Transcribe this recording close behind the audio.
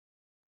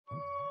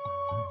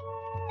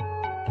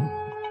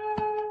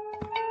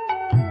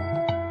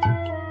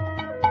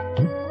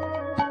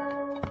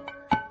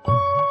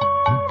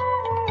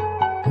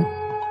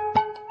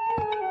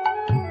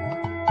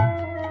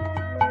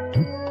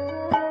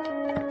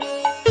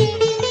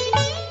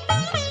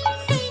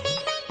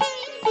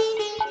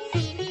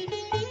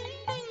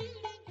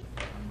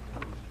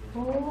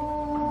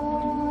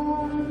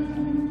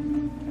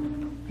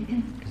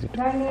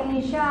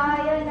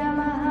गणेशाय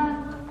नमः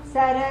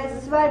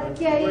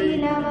सरस्वत्यै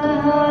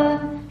नमः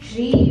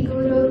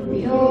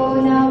श्रीगुरुभ्यो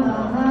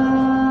नमः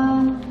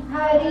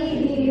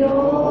हरिः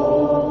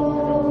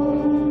ओम्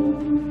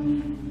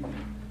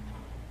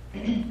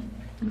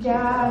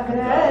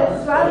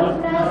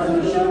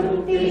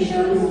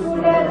जाग्रत्स्वप्नसुषुप्तिषु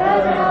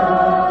स्फुटतरा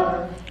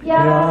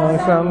या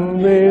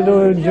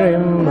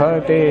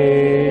संविदुर्जृम्भते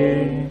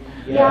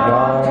या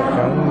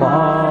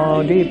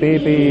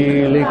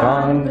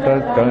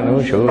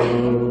ब्रह्मादिपिपीलिकान्ततनुषु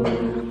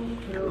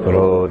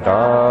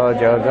प्रोता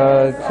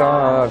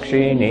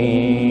जगत्साक्षिणी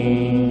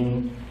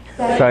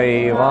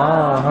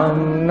सैवाहं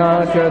न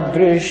च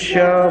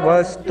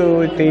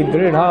दृश्यवस्तुति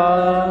दृढा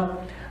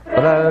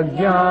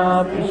प्रज्ञाप्यस्यास्ति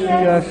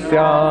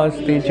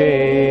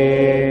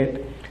चेत्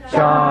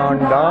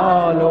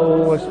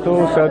चाण्डालोऽस्तु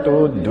सतु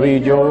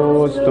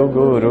द्विजोऽस्तु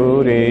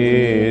गुरुरेत्येषा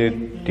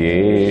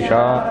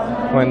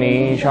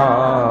मनीषा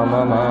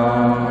मम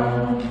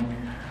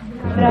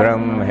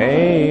ब्रह्मैवाहमिदं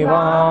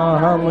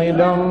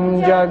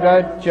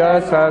जगच्च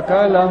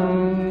सकलं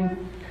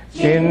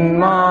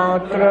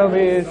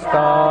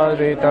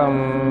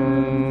चिन्मात्रविस्तारितम्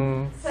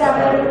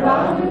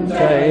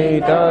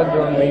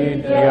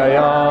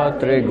चैतद्विद्यया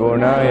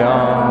त्रिगुणया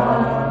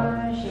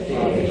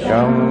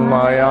शेषं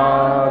मया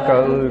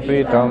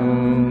कल्पितम्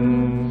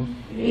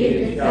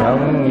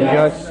इत्थं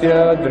यस्य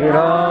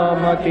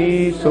दृढामति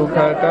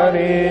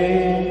सुखकरे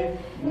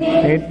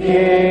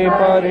नित्ये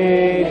परे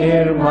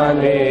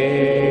निर्मले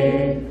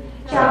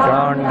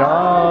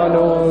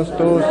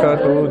चाण्डालोऽस्तु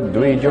सतु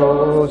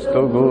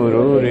द्विजोऽस्तु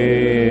गुरुरेत्येषा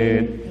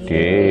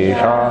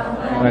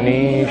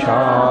मनीषा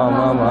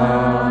मम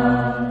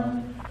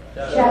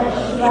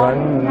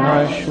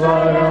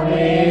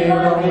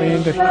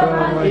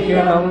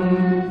स्वन्नश्वरमेवमिदृष्टमखिलम्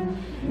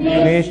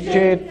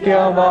निश्चित्य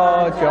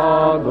वाचा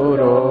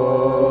गुरो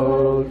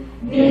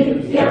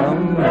नित्यं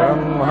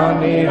ब्रह्म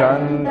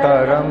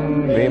निरन्तरं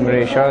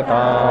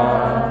विमृशता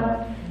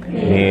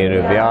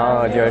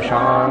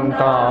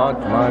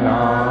निर्व्याजशान्तात्मना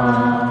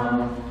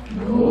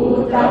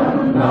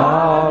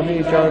भावि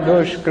च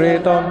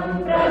दुष्कृतं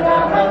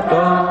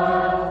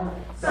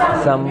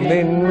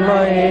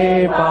संविन्मये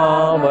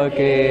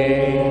पावके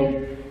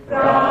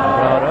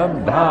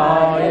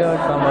प्रारब्धाय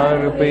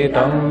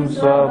समर्पितं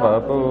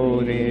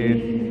स्ववपुरि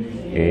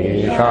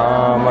एषा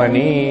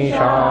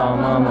मनीषा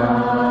मम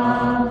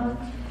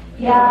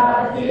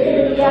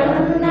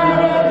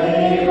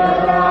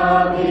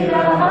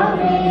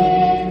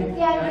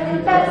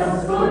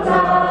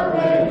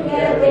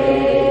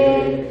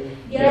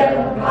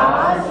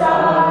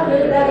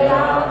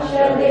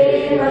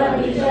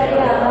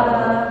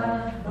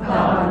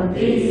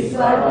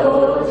स्वतो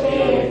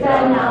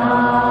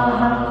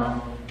चेतनाः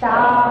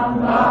तां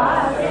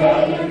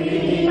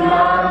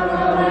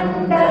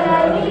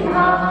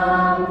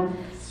वासयतीनामण्डलमिमां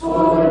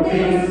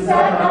स्फूर्तिं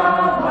सदा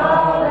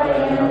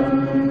भावयन्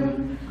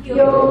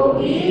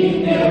योगी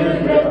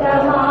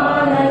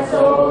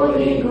निर्वृतमानसो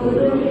हि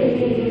गुरुरेषा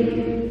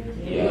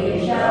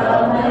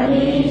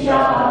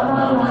मनीषा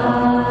मम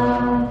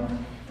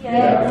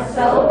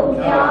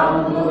यत्सौख्यां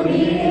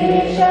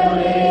पुरीशेषकलिने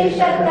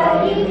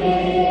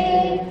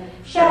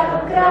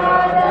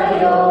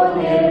शक्रादयो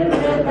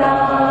निर्वृता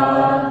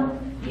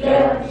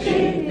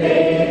यच्चित्ते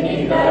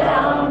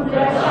नितरां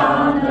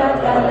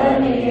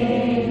प्रशान्तकलने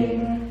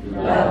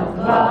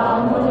लब्ध्वा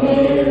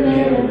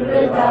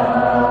मुनिर्निवृतः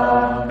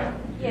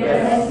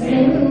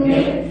यस्मिन्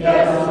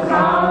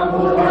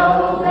नित्यसुखाम्बुधौ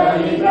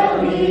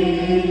कलिकली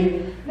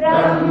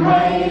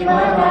ब्रह्मैव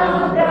न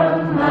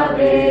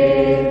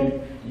ब्रह्मवेत्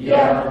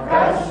यः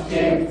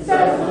कश्चित् स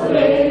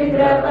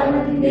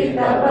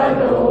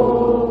सुरेन्द्रवन्दितपदो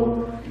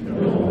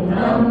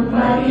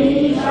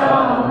मनीषा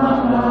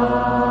मम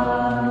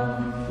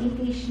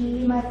इति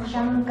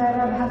श्रीमच्छङ्कर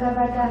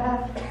भगवतः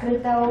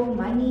कृतौ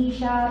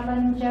मनीषा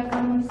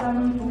पञ्चकं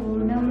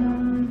सम्पूर्णम्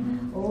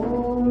ॐ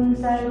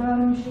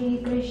सर्वं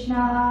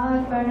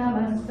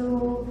श्रीकृष्णार्पणमस्तु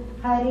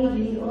हरिः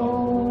ॐ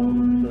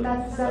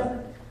तत्सत्।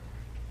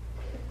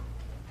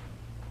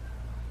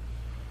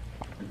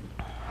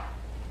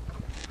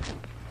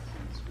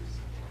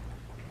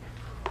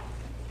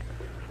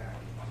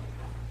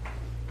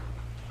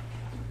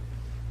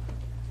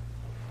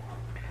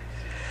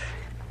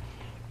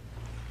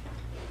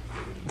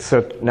 So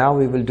now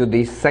we will do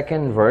the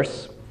second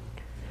verse.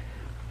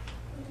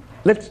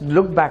 Let's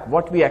look back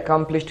what we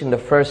accomplished in the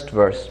first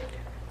verse.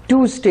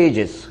 Two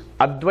stages.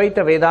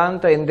 Advaita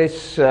Vedanta in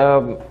this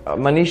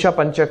Manisha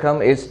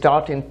Panchakam is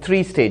taught in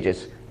 3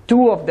 stages.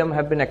 2 of them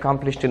have been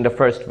accomplished in the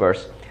first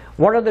verse.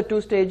 What are the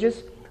 2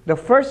 stages? The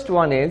first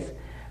one is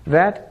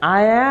that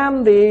I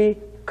am the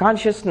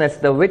consciousness,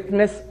 the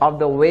witness of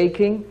the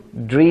waking,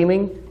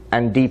 dreaming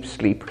and deep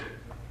sleep.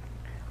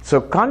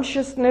 So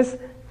consciousness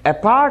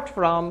apart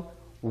from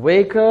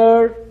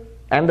waker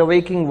and the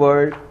waking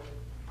world,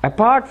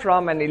 apart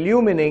from an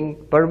illumining,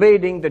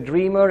 pervading the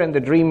dreamer and the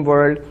dream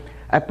world,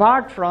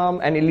 apart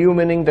from and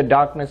illumining the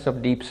darkness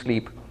of deep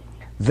sleep.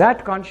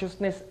 That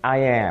consciousness I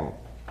am.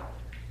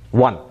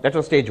 One. That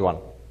was stage 1.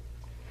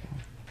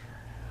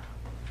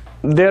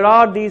 There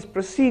are these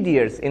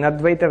procedures in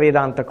Advaita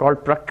Vedanta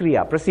called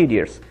prakriya,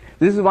 procedures.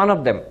 This is one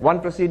of them. One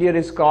procedure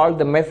is called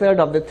the method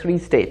of the three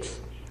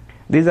states.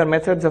 These are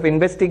methods of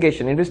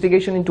investigation.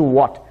 Investigation into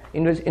what?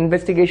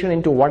 Investigation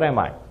into what am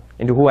I?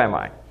 Into who am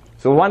I?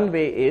 So one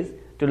way is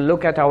to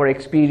look at our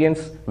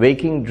experience,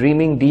 waking,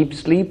 dreaming, deep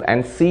sleep,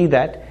 and see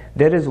that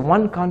there is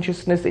one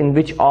consciousness in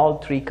which all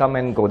three come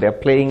and go. They're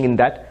playing in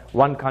that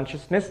one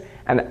consciousness,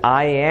 and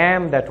I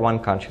am that one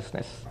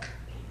consciousness.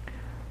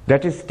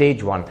 That is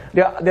stage one.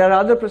 There are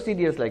other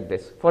procedures like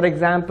this. For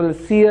example,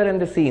 seer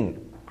and the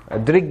seen.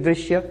 Drig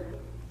Drishya.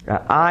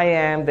 I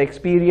am the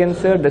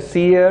experiencer, the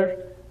seer.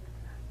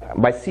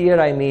 By seer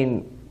I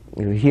mean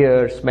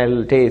hear,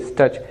 smell, taste,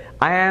 touch.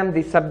 I am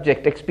the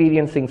subject,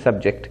 experiencing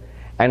subject.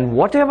 And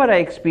whatever I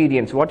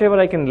experience, whatever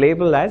I can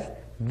label as,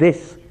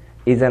 this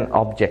is an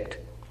object.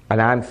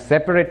 And I am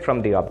separate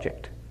from the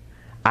object.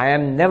 I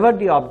am never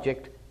the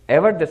object,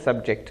 ever the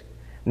subject,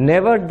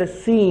 never the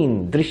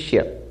seen,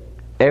 drishya,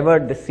 ever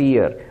the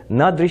seer.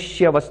 Na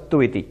drishya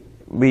vastu iti.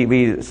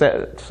 We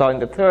saw in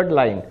the third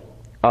line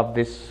of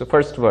this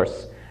first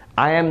verse.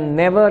 I am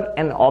never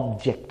an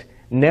object,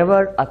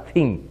 never a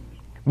thing.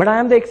 But I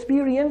am the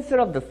experiencer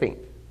of the thing.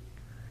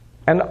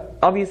 And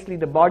obviously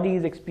the body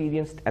is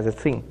experienced as a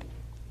thing.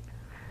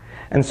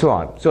 And so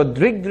on. So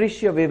drig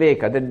drishya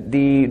viveka,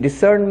 the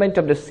discernment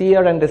of the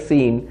seer and the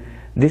seen,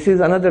 this is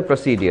another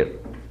procedure,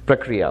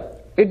 prakriya.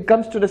 It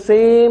comes to the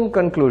same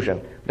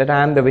conclusion, that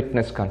I am the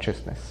witness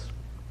consciousness.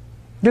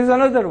 This is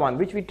another one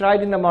which we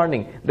tried in the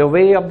morning, the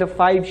way of the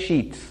 5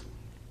 sheets,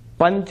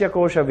 pancha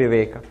kosha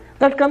viveka.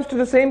 That comes to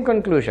the same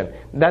conclusion,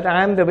 that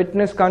I am the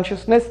witness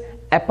consciousness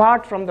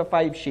apart from the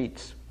 5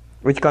 sheets,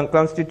 which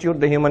constitute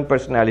the human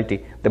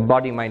personality, the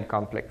body-mind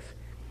complex.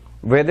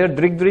 Whether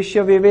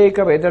drigdrishya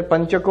viveka, whether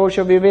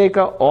panchakosha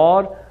viveka,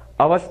 or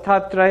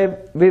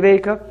avasthatraya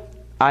viveka,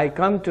 I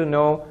come to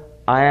know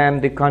I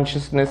am the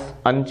consciousness,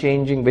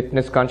 unchanging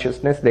witness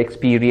consciousness, the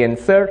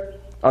experiencer,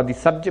 or the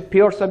subject,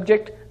 pure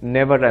subject,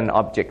 never an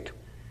object.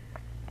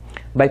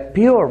 By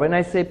pure, when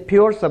I say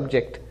pure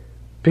subject,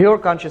 pure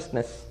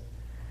consciousness,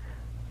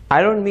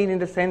 I don't mean in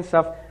the sense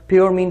of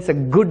pure means a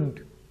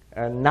good,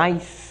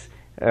 nice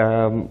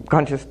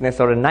consciousness,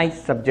 or a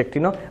nice subject,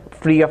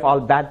 free of all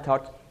bad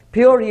thoughts.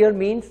 Pure here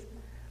means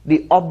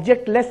the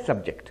objectless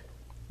subject.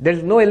 There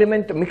is no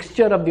element,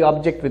 mixture of the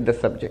object with the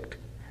subject.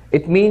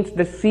 It means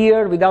the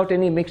seer without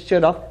any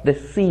mixture of the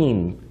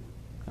seen.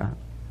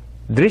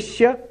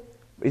 Drishya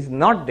is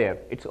not there,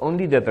 it's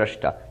only the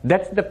drashta.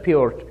 That's the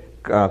pure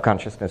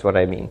consciousness, what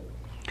I mean.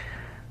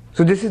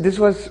 So this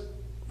was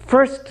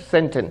first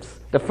sentence,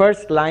 the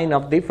first line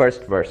of the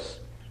first verse.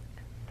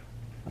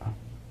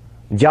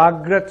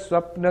 Jagrat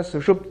swapna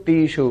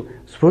sushuptishu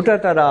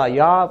sfutatara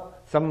ya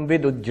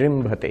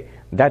samvidujrimbhate.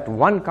 That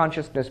one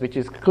consciousness which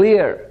is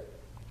clear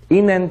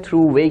in and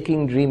through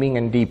waking, dreaming,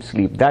 and deep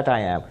sleep. That I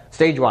am.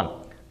 Stage 1.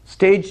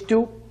 Stage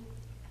 2,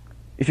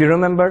 if you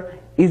remember,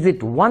 is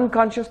it one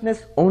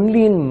consciousness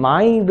only in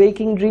my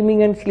waking,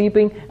 dreaming, and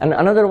sleeping, and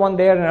another one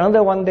there, and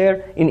another one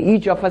there, in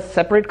each of us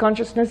separate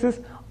consciousnesses,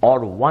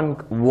 or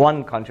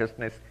one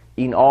consciousness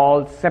in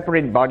all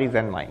separate bodies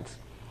and minds?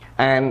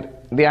 And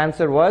the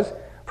answer was,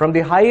 from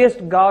the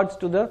highest gods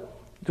to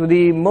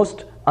the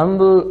most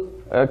humble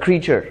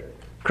creature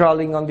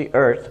crawling on the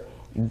earth,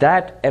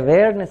 that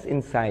awareness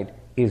inside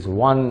is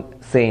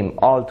one same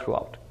all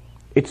throughout.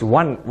 It's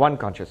one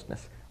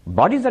consciousness.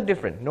 Bodies are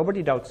different,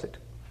 nobody doubts it.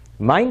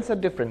 Minds are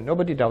different,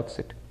 nobody doubts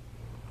it.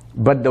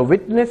 But the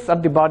witness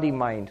of the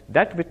body-mind,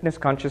 that witness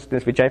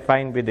consciousness which I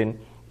find within,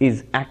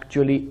 is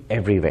actually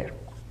everywhere,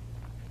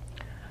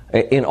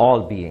 in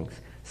all beings.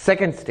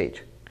 Second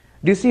stage.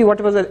 Do you see what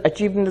was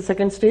achieved in the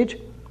second stage?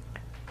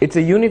 It's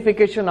a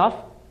unification of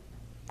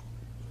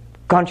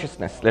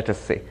consciousness, let us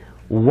say.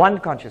 One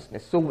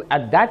consciousness. So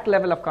at that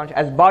level of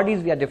consciousness, as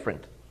bodies we are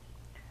different.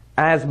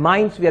 As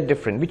minds we are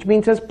different, which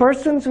means as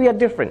persons we are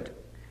different.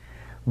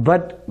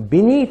 But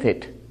beneath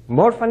it,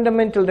 more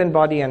fundamental than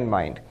body and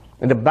mind,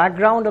 in the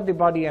background of the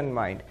body and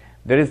mind,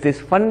 there is this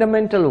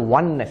fundamental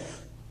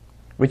oneness,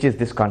 which is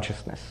this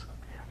consciousness.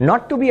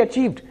 Not to be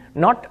achieved,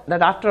 not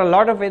that after a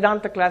lot of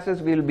Vedanta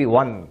classes we will be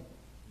one.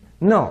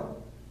 No,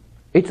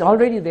 it's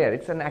already there.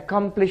 It's an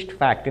accomplished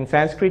fact. In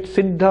Sanskrit,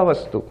 siddha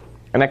vastu,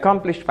 an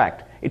accomplished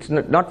fact. It's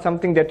not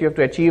something that you have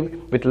to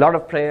achieve with a lot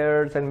of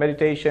prayers and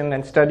meditation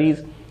and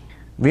studies.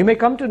 We may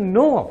come to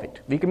know of it.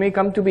 We may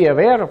come to be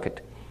aware of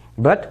it.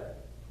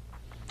 But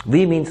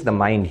we means the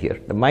mind here.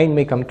 The mind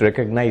may come to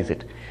recognize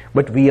it.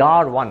 But we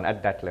are one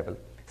at that level.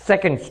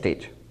 Second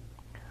stage.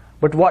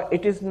 But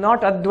it is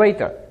not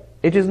Advaita.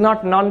 It is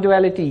not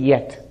non-duality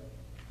yet.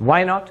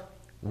 Why not?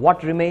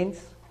 What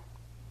remains?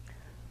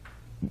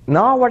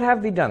 Now what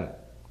have we done?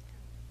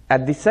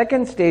 At the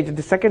second stage,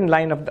 the second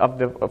line of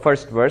the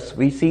first verse,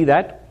 we see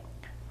that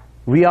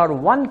we are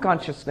one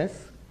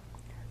consciousness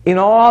in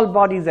all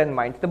bodies and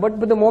minds. But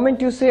the moment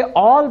you say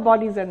all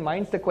bodies and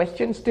minds, the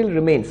question still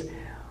remains.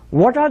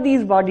 What are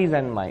these bodies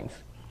and minds?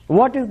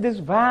 What is this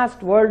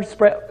vast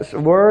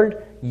world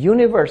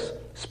universe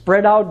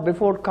spread out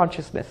before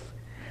consciousness?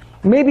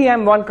 Maybe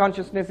I'm one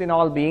consciousness in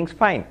all beings,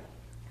 fine.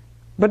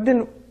 But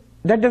then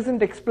that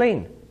doesn't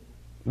explain.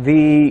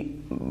 the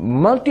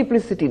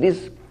multiplicity,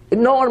 this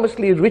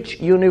enormously rich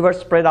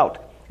universe spread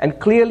out. And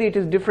clearly it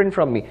is different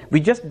from me. We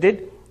just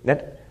did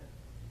that.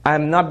 I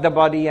am not the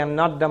body, I am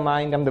not the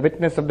mind, I am the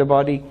witness of the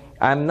body.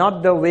 I am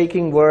not the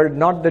waking world,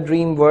 not the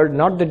dream world,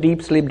 not the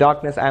deep sleep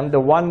darkness. I am the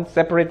one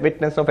separate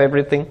witness of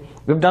everything.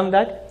 We've done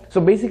that. So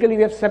basically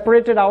we have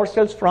separated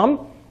ourselves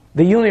from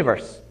the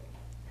universe.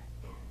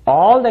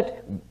 All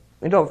that,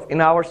 in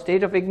our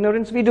state of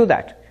ignorance we do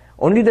that.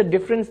 Only the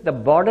difference, the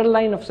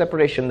borderline of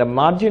separation, the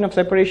margin of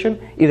separation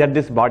is at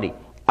this body.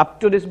 Up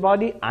to this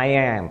body, I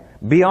am.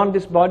 Beyond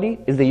this body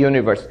is the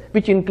universe,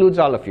 which includes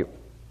all of you.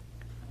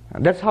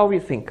 That's how we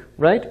think,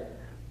 right?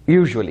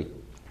 Usually.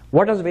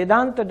 What has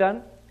Vedanta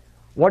done?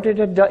 What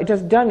it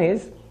has done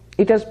is,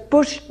 it has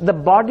pushed the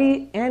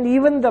body and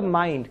even the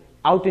mind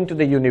out into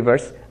the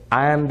universe.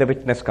 I am the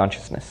witness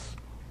consciousness.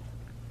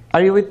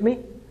 Are you with me?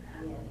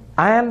 Yes.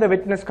 I am the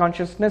witness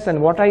consciousness,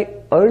 and what I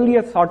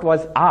earlier thought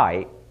was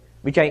I,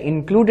 which I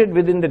included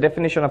within the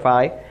definition of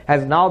I,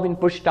 has now been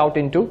pushed out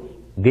into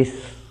this.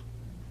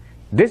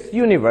 This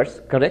universe,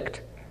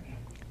 correct?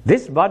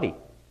 This body,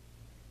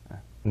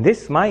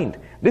 this mind,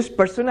 this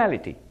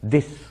personality,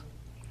 this.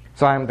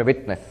 So I am the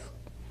witness.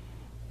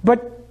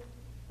 But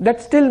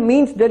that still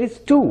means there is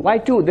two. Why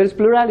two? There is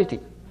plurality.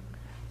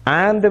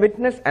 I am the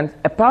witness, and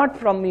apart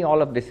from me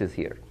all of this is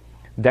here.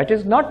 That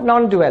is not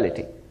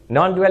non-duality.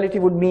 Non-duality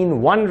would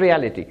mean one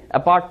reality,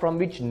 apart from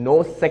which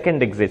no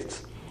second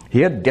exists.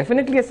 Here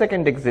definitely a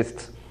second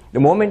exists. The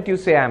moment you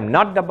say I am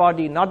not the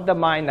body, not the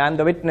mind, I am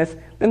the witness,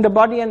 then the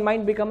body and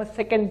mind become a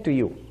second to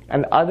you,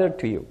 an other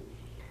to you.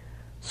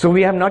 So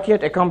we have not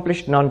yet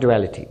accomplished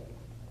non-duality.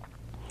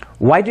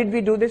 Why did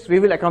we do this? We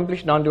will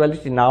accomplish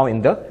non-duality now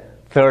in the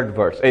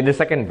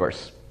second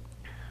verse.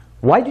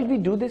 Why did we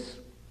do this?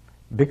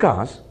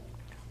 Because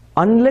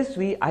unless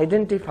we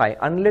identify,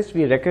 unless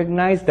we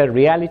recognize the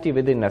reality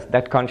within us,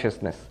 that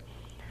consciousness,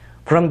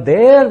 from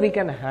there we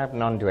can have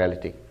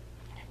non-duality.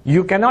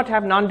 You cannot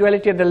have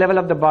non-duality at the level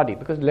of the body,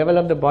 because level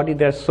of the body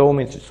there's so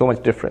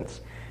much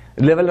difference.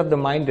 The level of the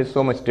mind there's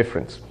so much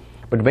difference.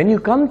 But when you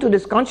come to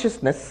this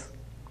consciousness,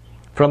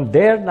 from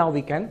there now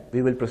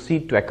we will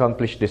proceed to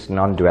accomplish this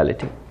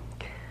non-duality.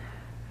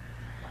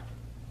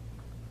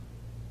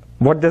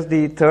 What does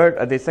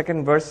the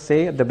second verse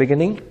say at the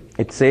beginning?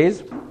 It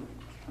says,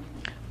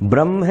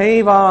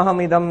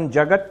 Brahmaivahamidam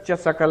jagatcha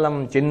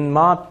sakalam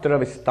chinmatra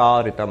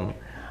vistaritam.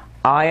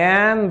 I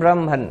am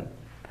Brahman,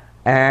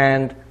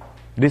 and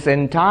this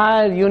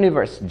entire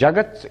universe,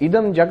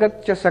 idam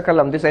jagatcha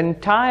sakalam, this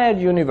entire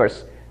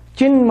universe,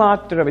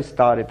 chinmatra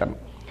vistaritam,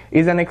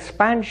 is an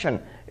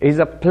expansion, is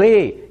a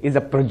play, is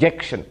a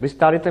projection.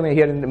 Vistaritam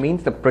here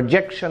means the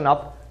projection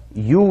of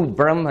you,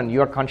 Brahman,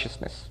 your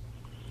consciousness.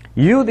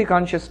 You, the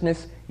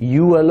consciousness,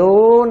 you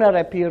alone are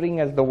appearing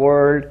as the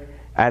world,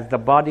 as the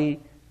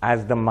body,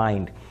 as the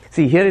mind.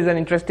 See, here is an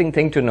interesting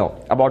thing to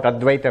know about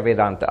Advaita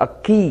Vedanta, a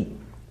key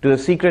to the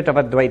secret of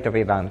Advaita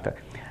Vedanta.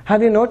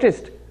 Have you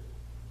noticed?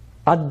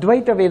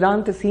 Advaita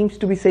Vedanta seems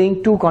to be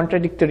saying two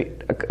contradictory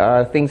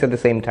things at the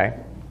same time.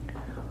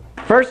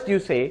 First you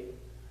say,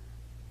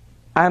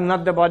 I am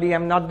not the body, I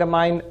am not the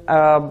mind,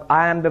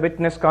 I am the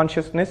witness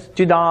consciousness,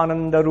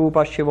 Chidananda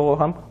Rupa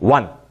Shivoham,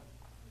 one.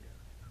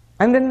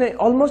 And then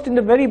almost in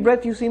the very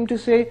breath you seem to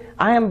say,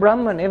 I am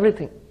Brahman,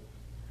 everything.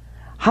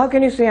 How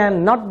can you say I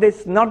am not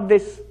this, not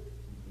this?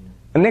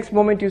 The next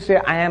moment you say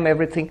I am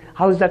everything.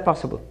 How is that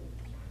possible?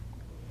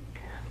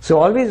 So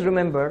always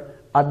remember,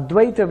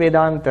 Advaita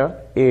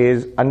Vedanta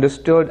is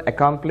understood,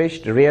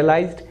 accomplished,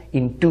 realized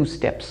in two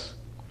steps.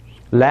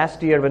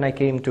 Last year when I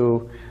came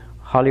to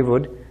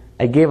Hollywood,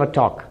 I gave a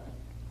talk.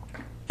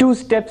 2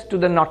 steps to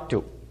the not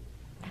to.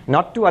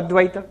 Not to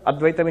Advaita.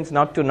 Advaita means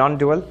not to,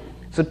 non-dual.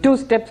 So 2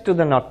 steps to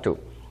the not to.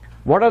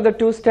 What are the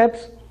 2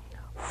 steps?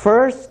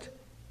 First,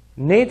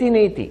 neti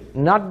neti,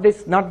 not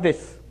this, not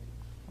this.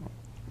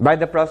 By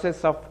the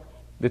process of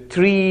the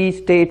 3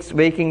 states,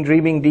 waking,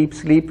 dreaming, deep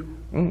sleep,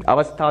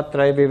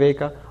 avasthatraya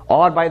viveka,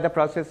 or by the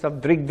process of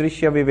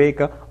drigdrishya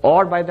viveka,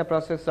 or by the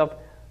process of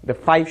the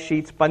 5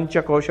 sheets,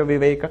 pancha kosha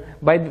viveka,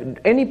 by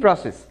any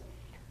process.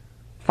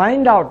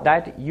 Find out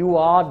that you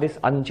are this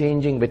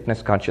unchanging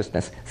witness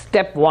consciousness.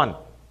 Step 1.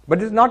 But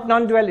this is not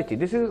non-duality.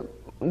 This is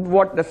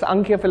what the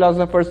Sankhya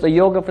philosophers, the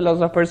Yoga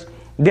philosophers,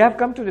 they have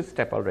come to this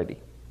step already.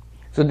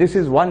 So this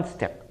is one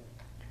step.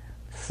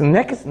 So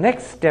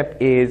next step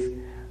is,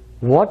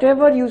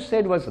 whatever you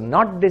said was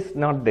not this,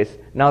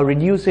 now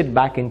reduce it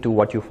back into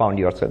what you found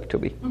yourself to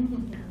be.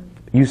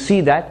 You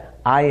see that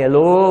I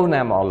alone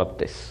am all of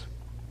this.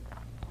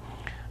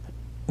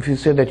 If you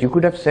say that, you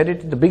could have said it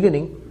at the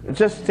beginning.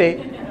 Just say,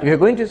 if you're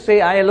going to say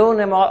I alone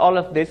am all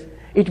of this,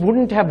 it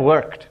wouldn't have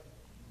worked.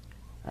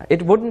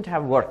 It wouldn't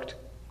have worked.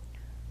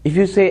 If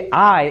you say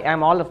I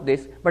am all of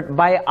this, but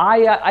by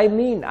I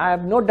mean I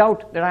have no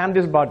doubt that I am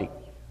this body.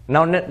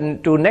 Now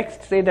to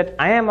next say that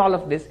I am all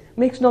of this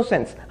makes no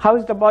sense. How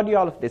is the body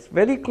all of this?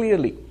 Very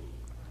clearly,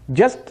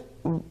 just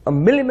a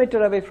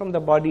millimeter away from the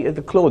body is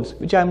the clothes,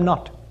 which I am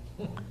not.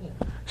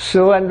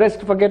 So, and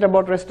forget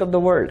about rest of the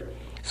world.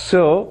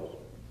 So,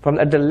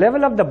 At the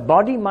level of the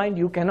body-mind,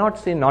 you cannot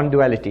say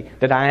non-duality,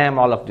 that I am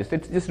all of this.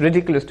 It's just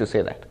ridiculous to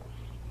say that.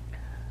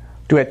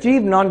 To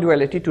achieve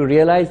non-duality, to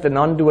realize the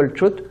non-dual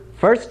truth,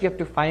 first you have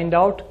to find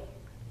out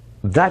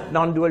that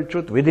non-dual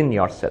truth within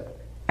yourself.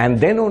 And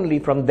then only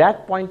from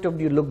that point of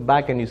view, look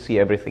back and you see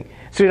everything.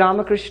 Sri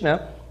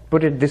Ramakrishna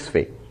put it this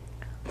way.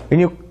 When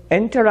you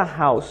enter a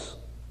house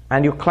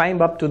and you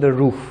climb up to the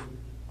roof,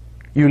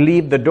 you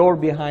leave the door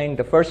behind,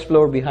 the first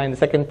floor behind, the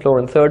second floor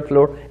and third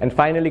floor, and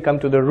finally come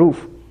to the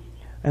roof.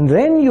 And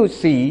then you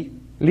see,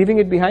 leaving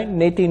it behind,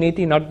 neti,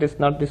 neti, not this,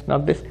 not this,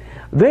 not this.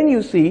 Then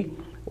you see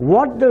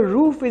what the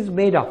roof is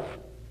made of.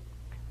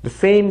 The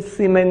same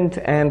cement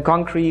and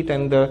concrete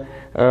and the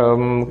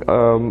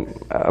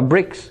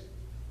bricks.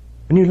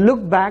 When you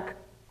look back,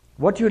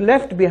 what you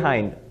left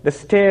behind, the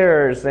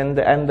stairs and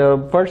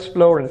the first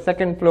floor and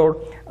second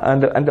floor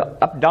and the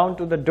up down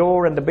to the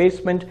door and the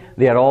basement,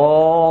 they are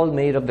all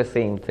made of the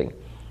same thing.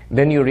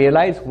 Then you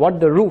realize what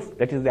the roof,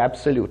 that is the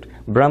absolute,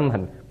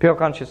 Brahman, pure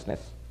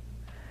consciousness.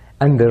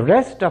 And the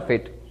rest of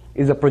it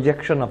is a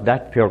projection of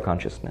that pure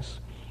consciousness.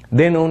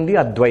 Then only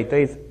Advaita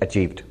is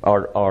achieved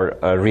or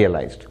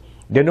realized.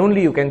 Then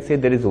only you can say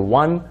there is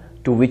one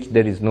to which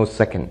there is no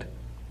second.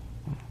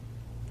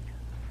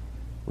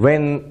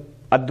 When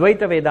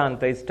Advaita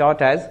Vedanta is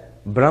taught as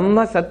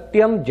Brahma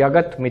Satyam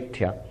Jagat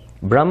Mithya,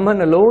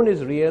 Brahman alone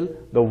is real,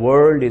 the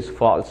world is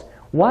false.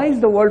 Why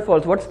is the world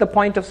false? What's the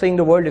point of saying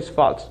the world is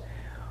false?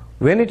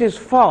 When it is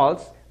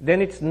false,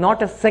 then it's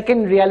not a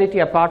second reality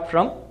apart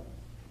from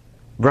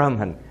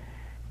Brahman.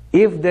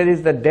 If there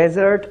is the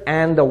desert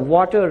and the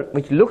water,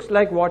 which looks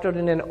like water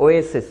in an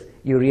oasis,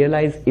 you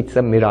realize it's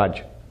a mirage.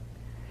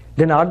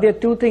 Then are there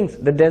two things,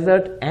 the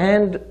desert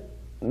and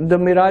the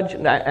mirage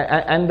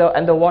and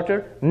the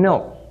water?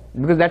 No,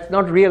 because that's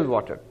not real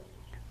water.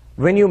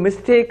 When you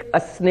mistake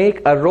a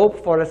snake, a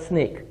rope for a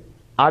snake,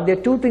 are there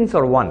two things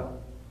or one?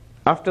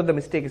 After the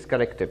mistake is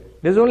corrected,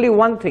 there's only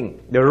one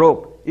thing, the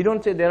rope. You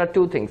don't say there are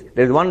two things.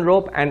 There's one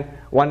rope and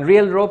one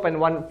real rope and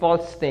one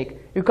false snake.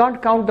 You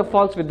can't count the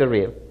false with the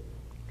real.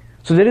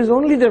 So there is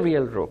only the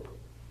real rope.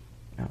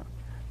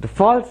 The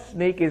false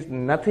snake is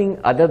nothing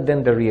other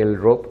than the real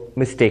rope,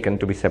 mistaken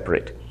to be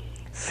separate.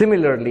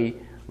 Similarly,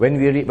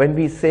 when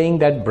we saying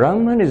that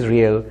Brahman is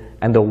real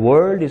and the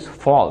world is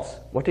false,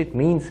 what it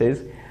means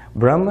is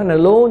Brahman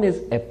alone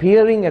is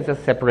appearing as a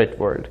separate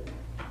world.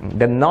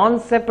 The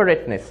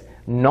non-separateness,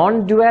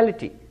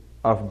 non-duality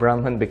of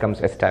Brahman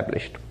becomes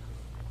established.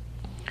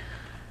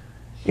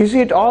 You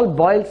see, it all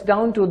boils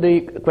down to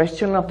the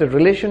question of the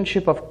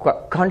relationship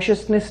of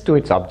consciousness to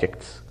its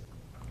objects.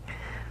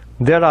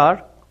 There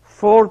are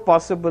four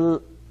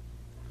possible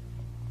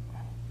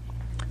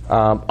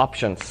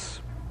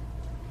options.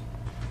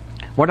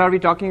 What are we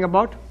talking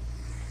about?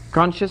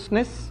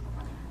 Consciousness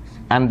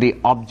and the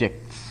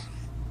objects.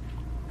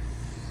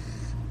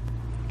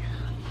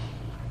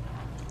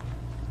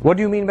 What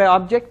do you mean by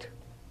object?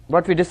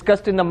 What we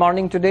discussed in the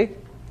morning today?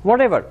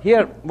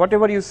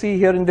 Whatever you see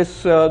here in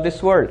this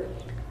world,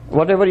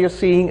 whatever you're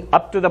seeing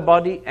up to the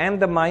body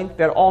and the mind,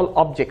 they're all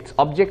objects.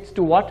 Objects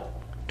to what?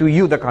 To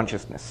you, the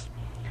consciousness.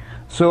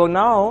 So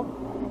now,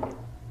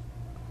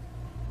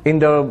 in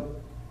the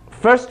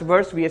first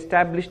verse, we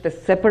established the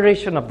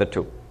separation of the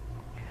two.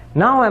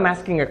 Now I'm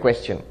asking a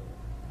question.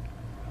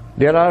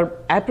 There are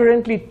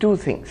apparently two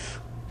things.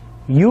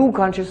 You,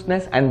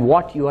 consciousness, and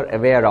what you are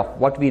aware of,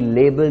 what we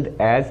labeled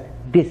as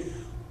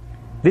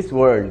this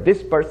world,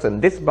 this person,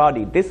 this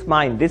body, this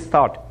mind, this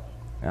thought,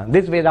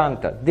 this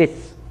Vedanta,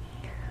 this.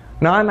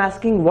 Now I'm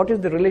asking, what is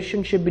the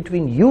relationship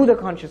between you, the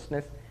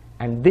consciousness,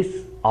 and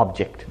this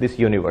object, this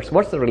universe?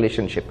 What's the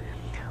relationship?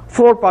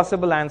 Four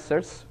possible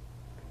answers.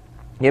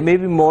 There may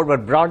be more,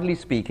 but broadly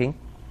speaking,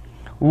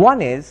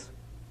 one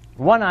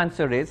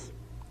answer is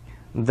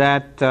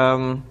that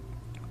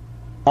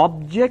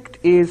object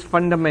is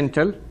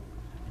fundamental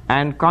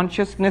and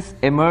consciousness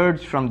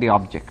emerges from the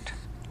object.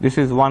 This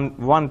is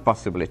one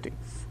possibility.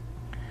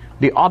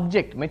 The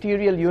object,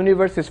 material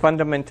universe, is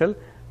fundamental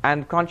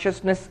and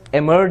consciousness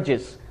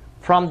emerges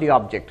from the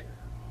object.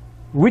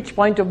 Which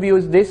point of view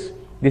is this?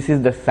 This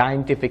is the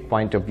scientific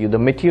point of view, the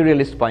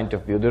materialist point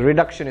of view, the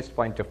reductionist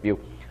point of view.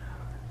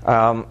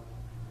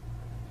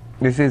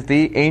 This is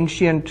the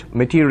ancient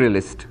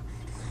materialist,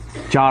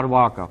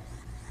 Charvaka.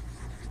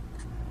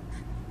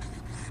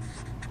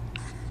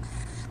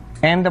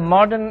 And the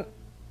modern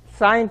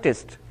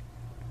scientist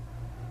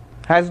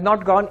has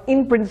not gone,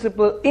 in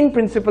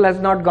principle has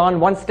not gone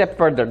one step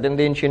further than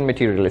the ancient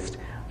materialist.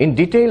 In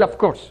detail, of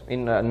course,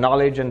 in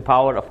knowledge and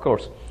power, of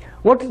course.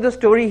 What is the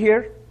story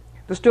here?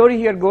 The story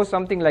here goes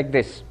something like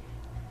this.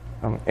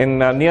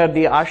 Near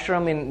the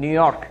ashram in New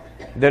York,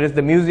 there is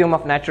the Museum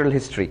of Natural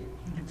History.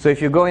 So if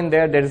you go in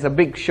there, there is a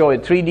big show, a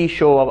 3D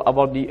show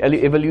about the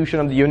evolution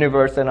of the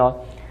universe and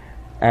all.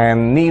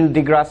 And Neil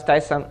deGrasse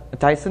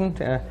Tyson,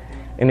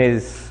 in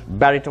his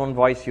baritone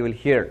voice, you will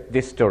hear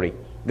this story.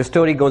 The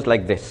story goes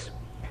like this,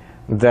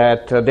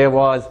 that there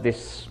was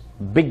this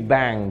Big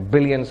Bang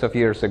billions of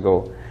years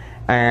ago,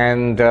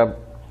 and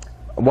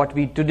what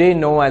we today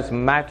know as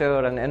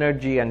matter and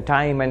energy and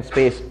time and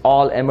space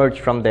all emerged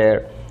from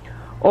there.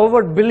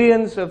 Over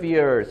billions of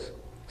years,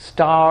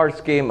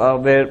 stars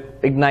were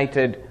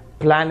ignited,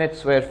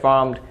 planets were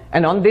formed,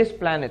 and on this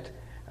planet,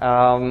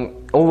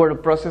 over a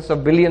process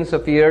of billions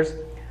of years,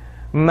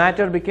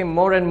 matter became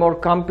more and more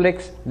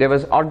complex. There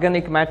was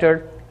organic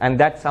matter, and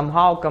that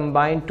somehow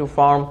combined to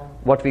form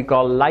what we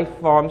call life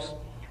forms.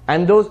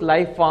 And those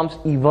life forms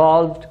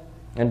evolved,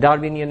 and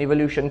Darwinian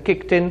evolution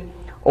kicked in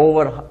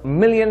over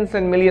millions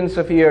and millions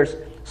of years.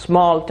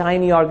 Small,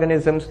 tiny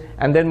organisms,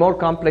 and then more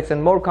complex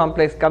and more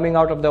complex, coming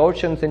out of the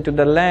oceans into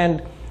the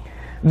land.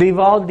 They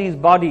evolved these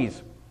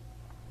bodies.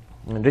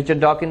 And Richard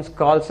Dawkins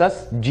calls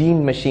us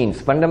gene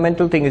machines.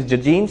 Fundamental thing is the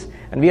genes,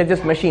 and we are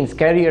just machines,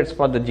 carriers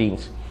for the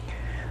genes.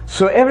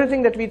 So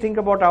everything that we think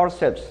about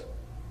ourselves,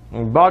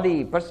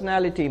 body,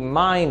 personality,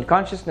 mind,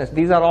 consciousness,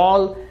 these are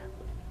all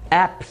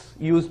apps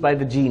used by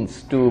the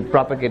genes to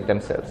propagate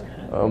themselves.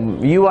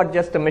 You are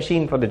just a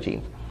machine for the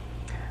genes.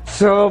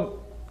 So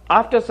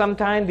after some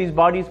time, these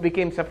bodies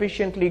became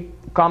sufficiently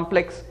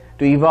complex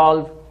to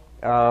evolve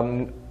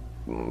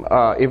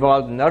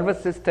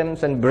nervous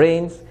systems and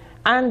brains,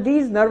 and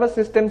these nervous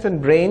systems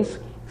and brains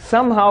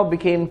somehow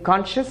became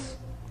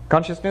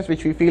consciousness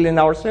which we feel in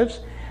ourselves.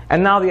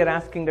 And now we are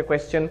asking the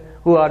question,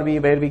 who are we,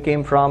 where we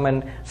came from,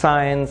 and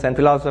science and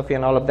philosophy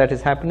and all of that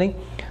is happening.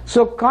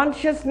 So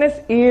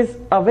consciousness is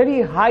a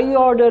very high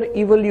order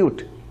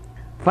evolute.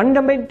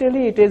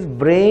 Fundamentally it is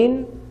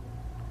brain,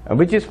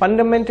 which is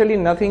fundamentally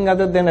nothing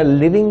other than a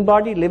living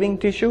body, living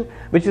tissue,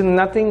 which is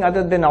nothing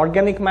other than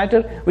organic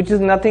matter, which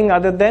is nothing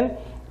other than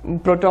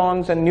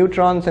protons and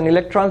neutrons and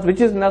electrons, which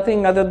is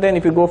nothing other than,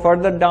 if you go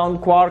further down,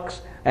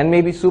 quarks and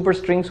maybe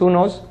superstrings, who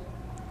knows?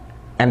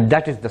 And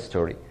that is the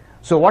story.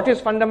 So what is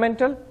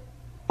fundamental?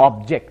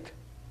 Object,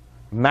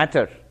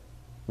 matter,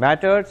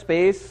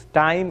 space,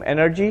 time,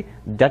 energy,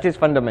 that is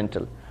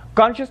fundamental.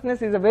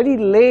 Consciousness is a very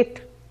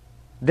late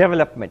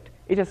development.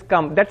 It has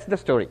come, that's the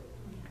story.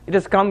 It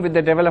has come with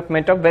the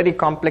development of very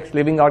complex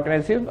living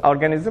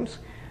organisms.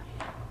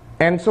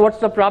 And so what's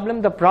the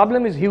problem? The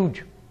problem is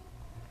huge,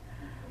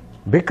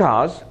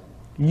 because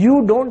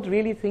you don't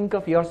really think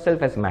of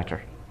yourself as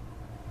matter.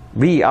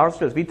 We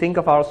think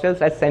of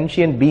ourselves as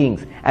sentient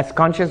beings, as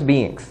conscious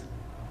beings,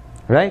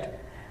 right?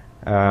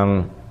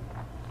 A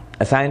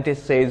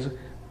scientist says,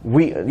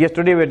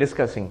 yesterday we were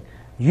discussing,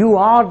 you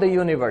are the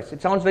universe.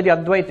 It sounds very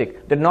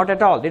Advaitic. They're not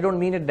at all. They don't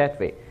mean it that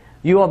way.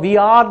 We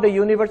are the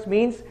universe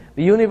means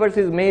the universe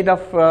is made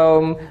of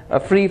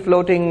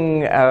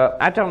free-floating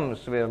atoms,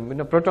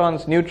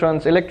 protons,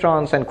 neutrons,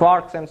 electrons, and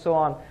quarks, and so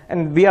on.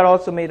 And we are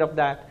also made of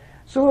that.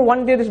 So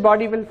one day this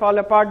body will fall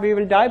apart, we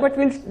will die, but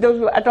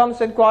those atoms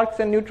and quarks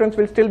and neutrons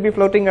will still be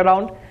floating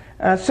around.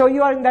 So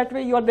you are in that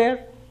way, you are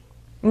there.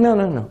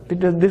 No.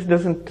 This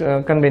doesn't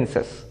convince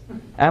us.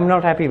 I'm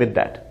not happy with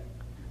that.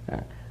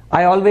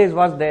 I always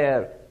was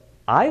there.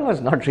 I was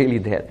not really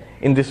there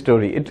in this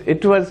story.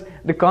 It was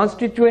the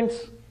constituents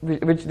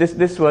which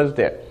this was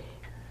there.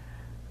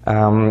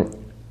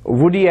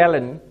 Woody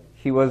Allen,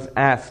 he was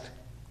asked,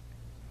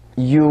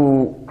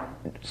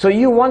 so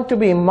you want to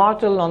be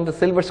immortal on the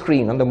silver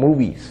screen, on the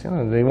movies.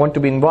 You want to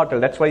be immortal.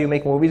 That's why you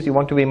make movies. You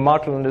want to be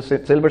immortal on the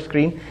silver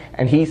screen.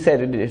 And he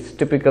said, in his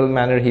typical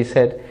manner, he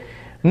said,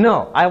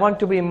 no, I want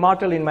to be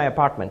immortal in my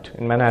apartment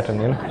in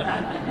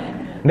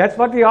Manhattan. That's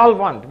what we all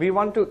want. We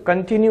want to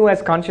continue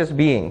as conscious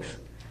beings,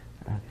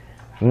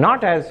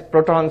 not as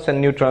protons and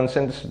neutrons,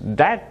 and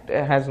that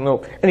has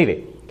no...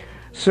 Anyway,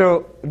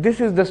 so this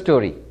is the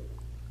story.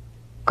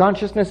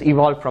 Consciousness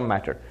evolved from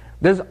matter.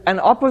 There's an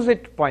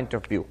opposite point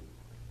of view.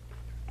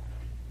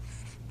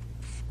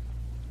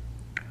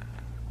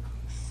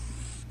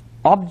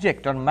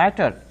 Object or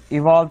matter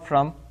evolved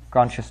from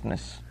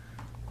consciousness.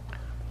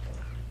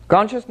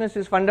 Consciousness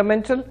is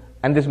fundamental,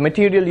 and this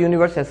material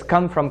universe has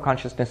come from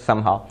consciousness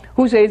somehow.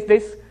 Who says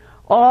this?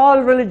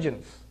 All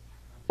religions,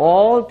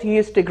 all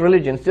theistic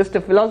religions, just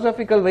a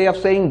philosophical way of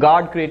saying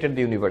God created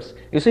the universe.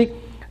 You see,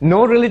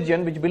 no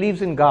religion which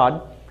believes in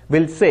God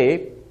will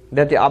say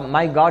that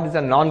my God is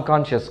a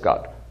non-conscious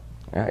God,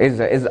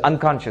 is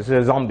unconscious, is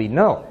a zombie.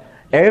 No.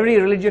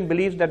 Every religion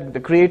believes that the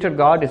creator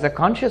God is a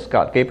conscious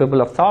God, capable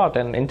of thought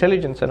and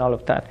intelligence and all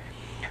of that.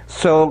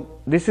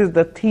 So this is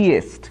the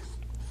theist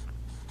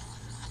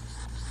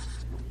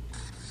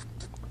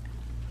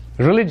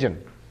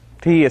religion,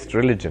 theist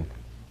religion.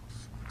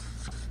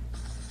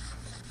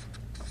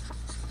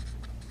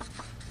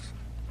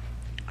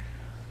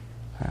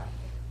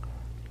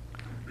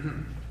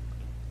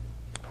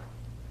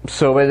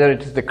 So whether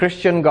it is the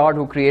Christian God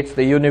who creates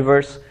the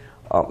universe,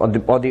 or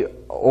the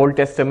Old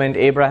Testament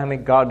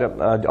Abrahamic God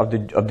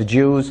of the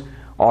Jews,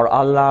 or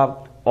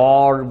Allah,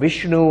 or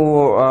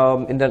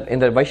Vishnu in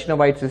the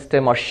Vaishnavite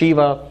system, or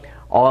Shiva,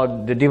 or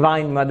the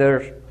Divine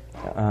Mother,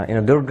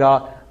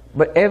 Durga,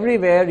 but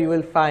everywhere you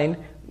will find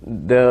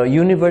the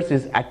universe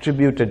is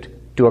attributed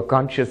to a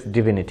conscious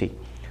divinity.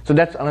 So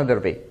that's another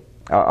way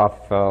of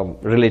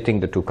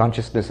relating the two,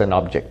 consciousness and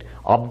object.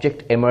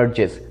 Object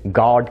emerges,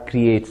 God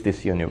creates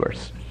this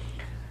universe.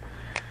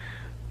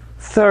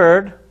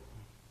 Third,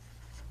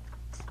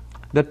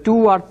 the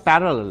two are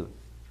parallel.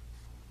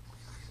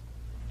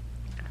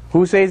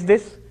 Who says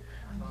this?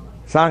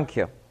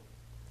 Sankhya.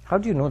 How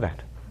do you know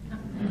that?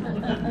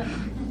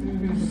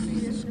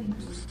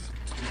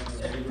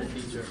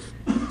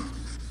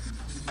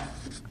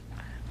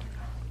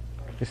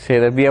 You say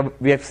that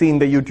we have seen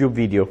the YouTube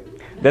video.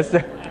 That's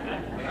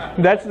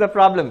the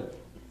problem.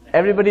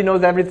 Everybody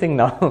knows everything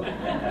now.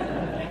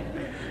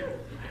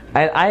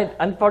 And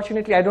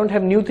unfortunately, I don't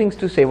have new things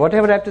to say.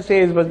 Whatever I have to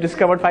say was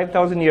discovered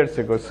 5,000 years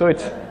ago. So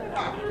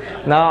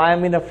now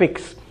I'm in a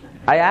fix.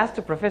 I asked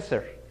a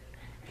professor.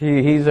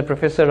 He's a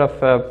professor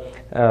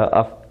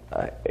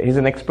he's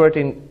an expert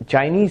in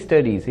Chinese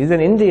studies. He's an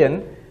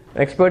Indian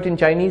expert in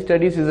Chinese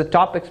studies. He's a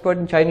top expert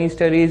in Chinese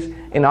studies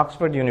in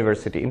Oxford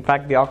University. In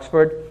fact, the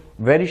Oxford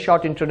very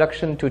short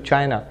introduction to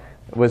China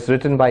was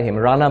written by him,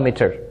 Rana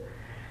Mitter.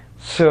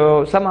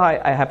 So somehow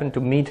I happened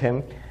to meet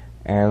him,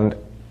 and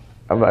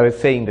I was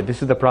saying that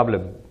this is the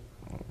problem.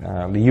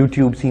 The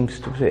YouTube seems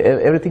to say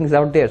everything's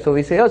out there. So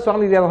we say, oh,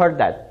 Swami, we have heard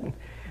that.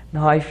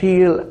 Now I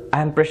feel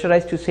I'm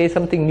pressurized to say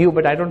something new,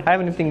 but I don't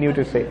have anything new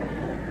to say.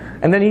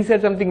 And then he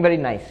said something very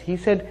nice. He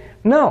said,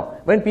 no,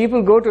 when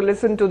people go to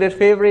listen to their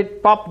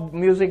favorite pop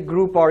music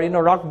group or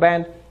rock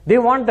band, they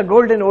want the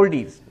golden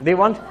oldies. They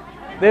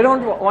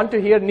don't want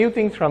to hear new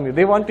things from you.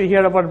 They want to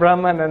hear about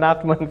Brahman and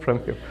Atman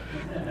from you.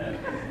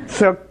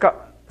 So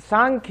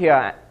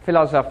Sankhya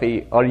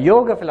philosophy or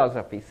yoga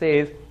philosophy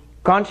says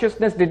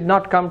consciousness did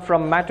not come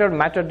from matter,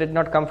 matter did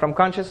not come from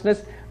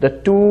consciousness. The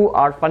two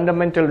are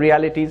fundamental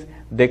realities.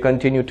 They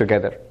continue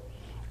together.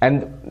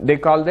 And they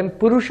call them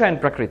Purusha and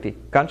Prakriti.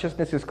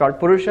 Consciousness is called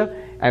Purusha,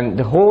 and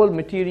the whole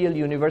material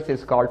universe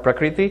is called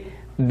Prakriti.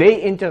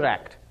 They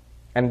interact.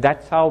 And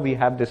that's how we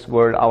have this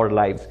world, our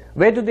lives.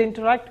 Where do they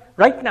interact?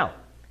 Right now.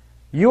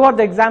 You are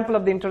the example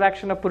of the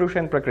interaction of Purusha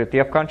and Prakriti,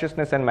 of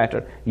consciousness and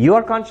matter. You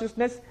are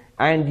consciousness,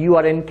 and you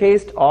are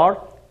encased,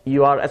 or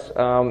you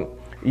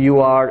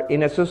are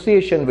in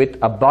association with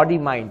a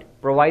body-mind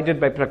provided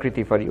by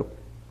Prakriti for you.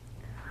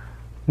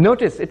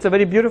 Notice, it's a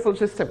very beautiful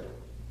system.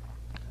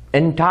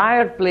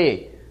 Entire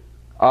play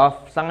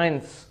of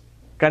science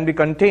can be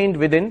contained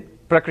within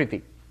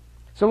Prakriti.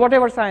 So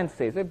whatever science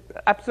says,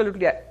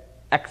 absolutely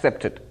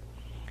accept it.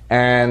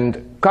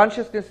 And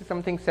consciousness is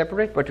something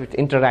separate, but it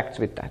interacts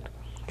with that.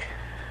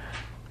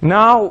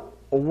 Now,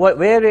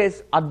 where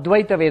is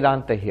Advaita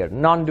Vedanta here?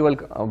 Non-dual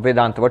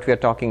Vedanta, what we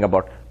are talking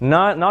about.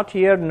 Not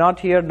here,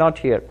 not here, not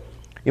here.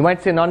 You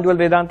might say non-dual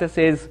Vedanta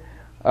says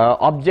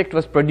object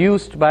was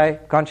produced by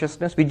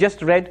consciousness. We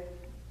just read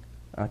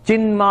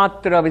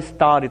Chinmatra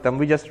Vistaritam.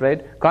 We just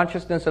read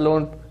consciousness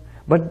alone.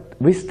 But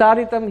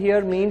Vistaritam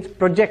here means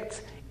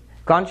projects.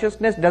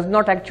 Consciousness does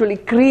not actually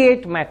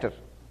create matter.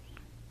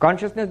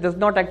 Consciousness does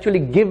not actually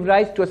give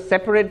rise to a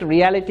separate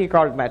reality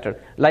called matter,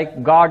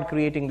 like God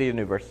creating the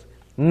universe.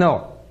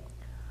 No.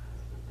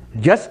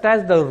 Just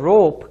as the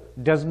rope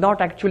does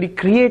not actually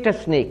create a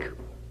snake.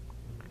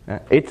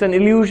 It's an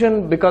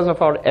illusion because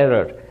of our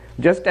error.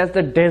 Just as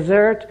the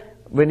desert,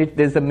 when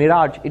there's a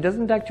mirage, it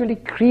doesn't actually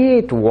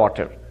create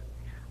water.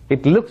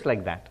 It looks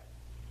like that.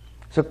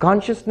 So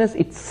consciousness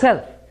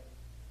itself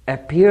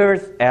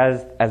appears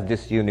as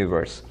this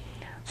universe.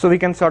 So we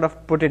can sort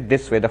of put it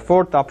this way. The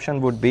fourth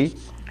option would be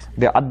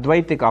the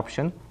Advaitic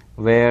option,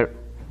 where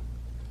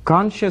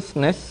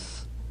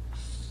consciousness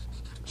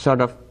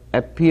sort of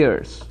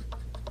appears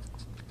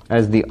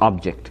as the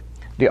object.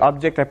 The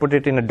object, I put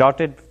it in a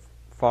dotted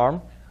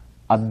form,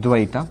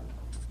 Advaita.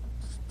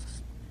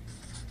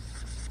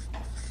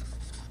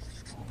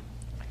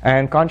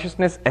 And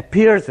consciousness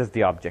appears as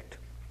the object.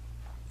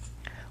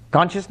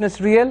 Consciousness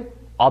real,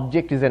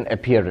 object is an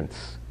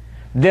appearance.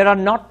 There are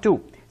not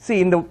two.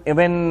 See,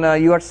 when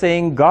you are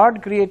saying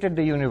God created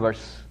the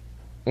universe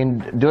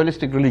in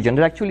dualistic religion,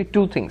 there are actually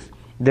two things.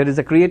 There is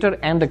a creator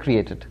and the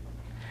created.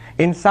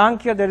 In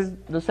Sankhya, there is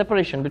the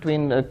separation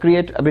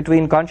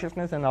between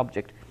consciousness and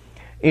object.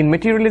 In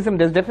materialism,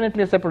 there's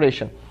definitely a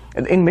separation.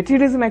 In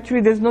materialism,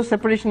 actually, there's no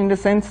separation in the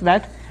sense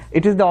that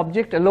it is the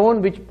object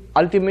alone which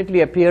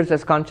ultimately appears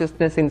as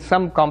consciousness in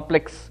some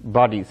complex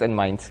bodies and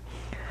minds.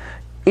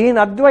 In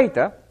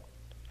Advaita,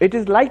 it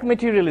is like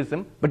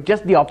materialism, but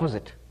just the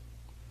opposite.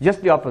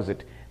 Just the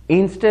opposite.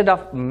 Instead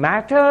of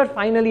matter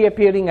finally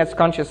appearing as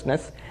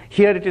consciousness,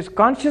 here it is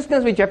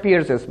consciousness which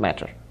appears as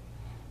matter.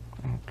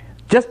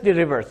 Just the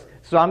reverse.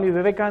 Swami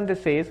Vivekananda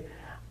says,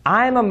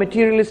 I am a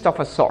materialist of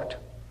a sort.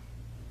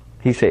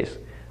 He says,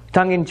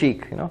 tongue in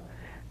cheek,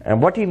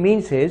 And what he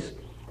means is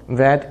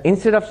that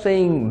instead of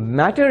saying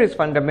matter is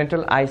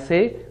fundamental, I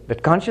say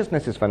that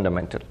consciousness is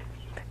fundamental.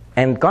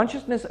 And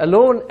consciousness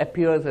alone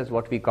appears as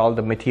what we call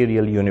the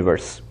material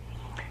universe.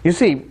 You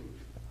see,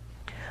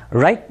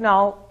 right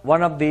now,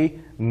 one of the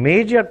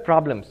major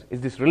problems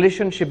is this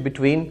relationship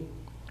between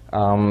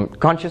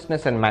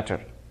consciousness and matter.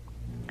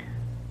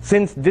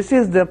 Since this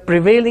is the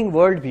prevailing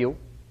worldview,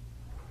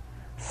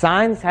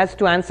 science has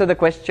to answer the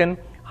question,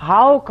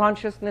 how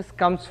consciousness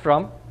comes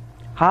from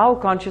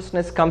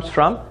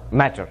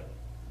matter.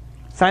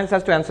 Science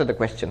has to answer the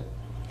question.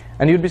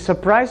 And you'd be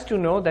surprised to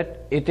know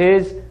that it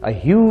is a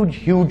huge,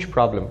 huge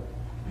problem.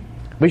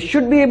 We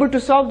should be able to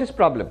solve this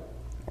problem.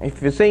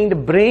 If you're saying the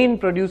brain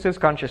produces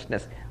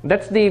consciousness,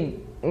 that's the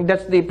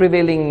That's the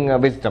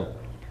prevailing wisdom.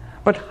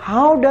 But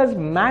how does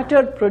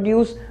matter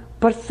produce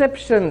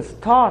perceptions,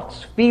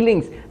 thoughts,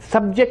 feelings,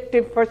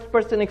 subjective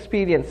first-person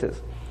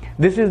experiences?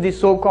 This is the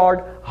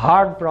so-called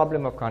hard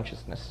problem of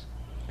consciousness.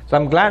 So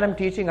I'm glad I'm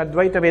teaching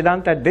Advaita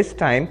Vedanta at this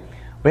time,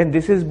 when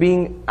this is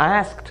being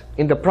asked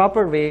in the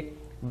proper way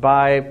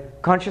by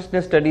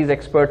consciousness studies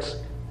experts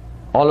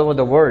all over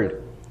the world.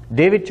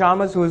 David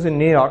Chalmers, who is in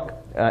New York,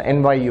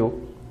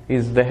 NYU,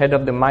 is the head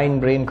of the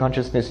mind-brain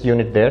consciousness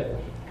unit there.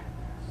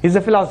 He's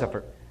a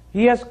philosopher.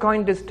 He has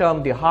coined this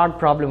term, the hard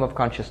problem of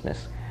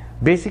consciousness.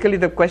 Basically,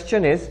 the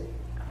question is,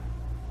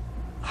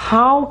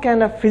 how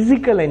can a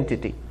physical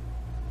entity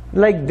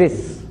like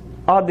this,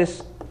 or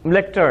this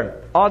lectern,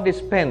 or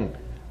this pen,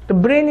 the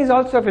brain is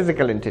also a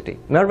physical entity.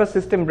 Nervous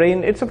system,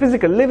 brain, it's a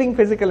physical, living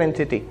physical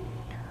entity.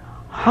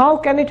 How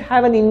can it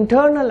have an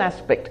internal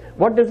aspect?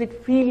 What does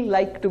it feel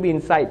like to be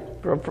inside?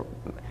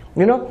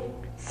 You know,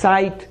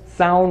 sight,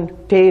 sound,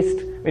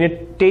 taste. When you're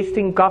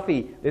tasting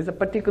coffee, there's a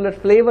particular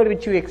flavor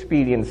which you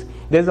experience.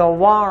 There's a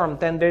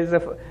warmth and there's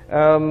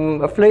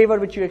a flavor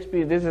which you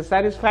experience. There's a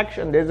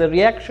satisfaction, there's a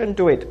reaction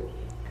to it.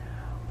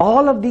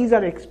 All of these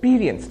are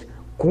experienced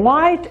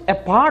quite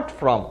apart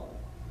from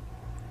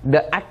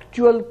the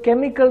actual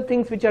chemical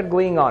things which are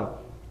going on.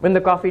 When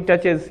the coffee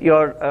touches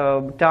your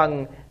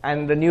tongue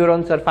and the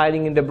neurons are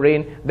firing in the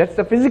brain, that's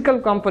the physical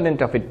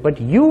component of it. But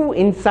you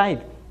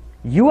inside,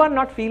 you are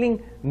not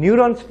feeling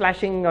neurons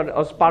flashing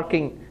or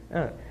sparking.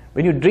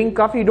 When you drink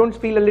coffee, you don't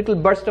feel a little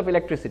burst of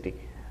electricity.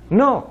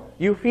 No,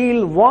 you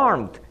feel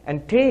warmth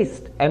and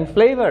taste and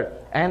flavor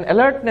and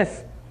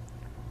alertness,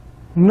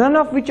 none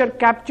of which are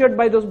captured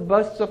by those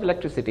bursts of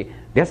electricity.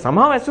 They are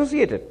somehow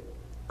associated.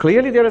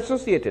 Clearly they are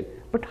associated.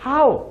 But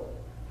how?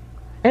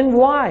 And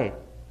why?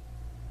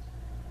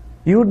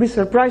 You would be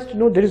surprised to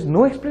know there is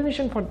no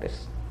explanation for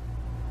this.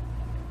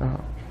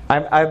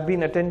 I've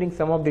been attending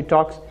some of the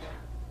talks,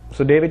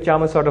 so David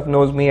Chalmers sort of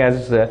knows me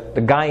as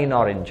the guy in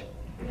orange.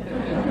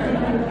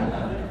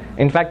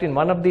 In fact, in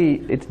one of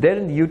it's there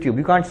in YouTube,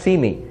 you can't see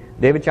me.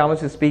 David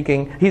Chalmers is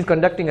speaking, he's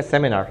conducting a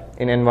seminar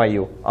in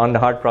NYU on the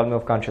hard problem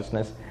of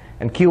consciousness.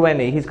 And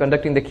Q&A, he's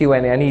conducting the Q&A,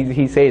 and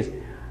he says,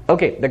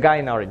 okay, the guy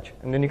in orange.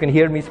 And then you can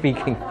hear me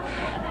speaking.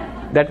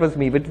 That was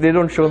me, but they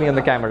don't show me on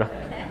the camera.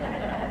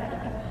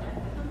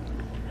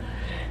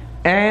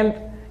 And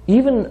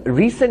even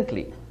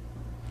recently,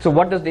 so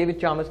what does David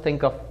Chalmers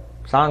think of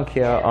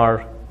Sankhya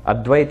or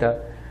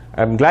Advaita?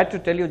 I'm glad to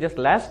tell you, just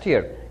last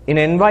year in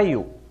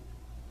NYU,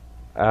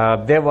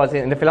 there was,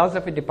 in the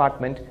philosophy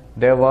department,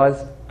 there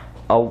was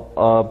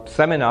a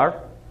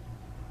seminar,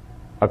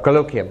 a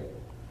colloquium,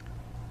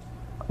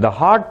 the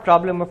hard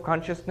problem of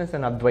consciousness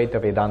and Advaita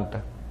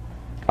Vedanta.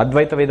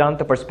 Advaita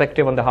Vedanta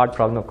perspective on the hard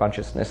problem of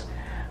consciousness.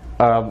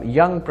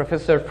 Young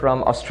professor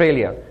from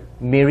Australia,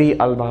 Miri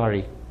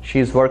Albahari, she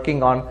is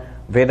working on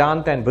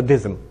Vedanta and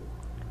Buddhism,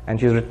 and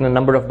she's written a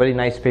number of very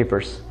nice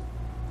papers.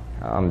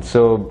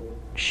 So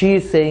she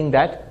is saying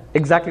that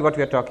exactly what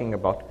we are talking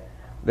about,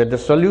 that the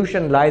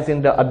solution lies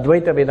in the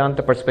Advaita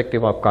Vedanta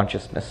perspective of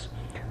consciousness.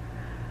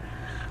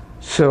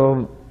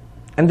 So,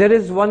 and there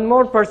is one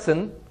more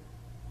person.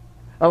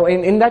 Oh,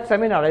 in that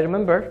seminar, I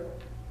remember,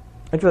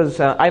 it was,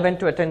 I went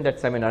to attend that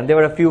seminar, and there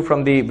were a few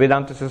from the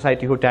Vedanta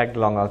Society who tagged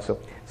along also.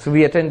 So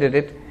we attended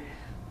it,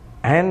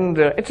 and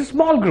it's a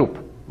small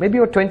group, maybe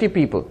about 20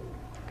 people.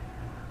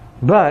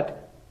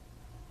 But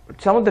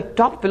some of the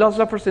top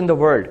philosophers in the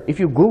world, if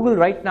you Google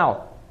right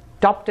now,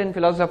 top 10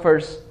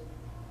 philosophers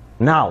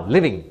now,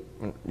 living.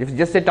 If you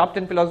just say top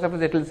 10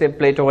 philosophers, it will say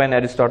Plato and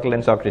Aristotle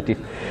and Socrates.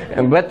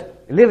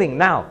 But living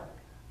now,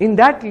 in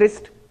that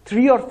list,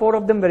 3 or 4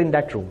 of them were in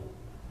that room.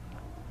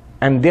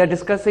 And they are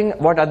discussing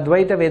what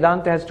Advaita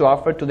Vedanta has to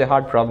offer to the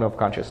hard problem of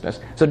consciousness.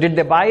 So did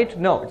they buy it?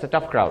 No, it's a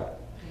tough crowd.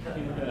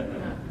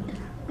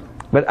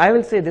 But I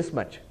will say this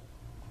much.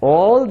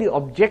 All the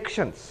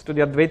objections to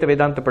the Advaita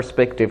Vedanta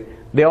perspective,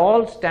 they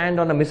all stand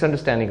on a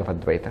misunderstanding of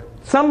Advaita.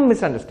 Some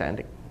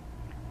misunderstanding.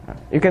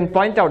 You can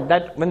point out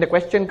that when the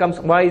question comes,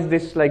 why is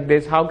this like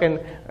this? How can,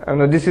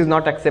 this is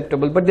not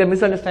acceptable? But they're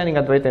misunderstanding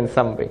Advaita in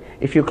some way.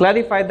 If you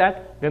clarify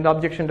that, then the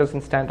objection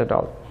doesn't stand at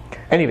all.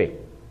 Anyway,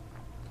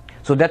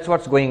 so that's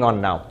what's going on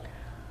now.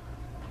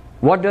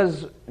 What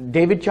does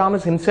David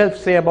Chalmers himself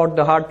say about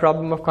the hard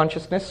problem of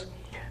consciousness?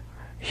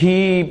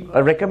 He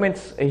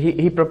recommends,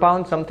 he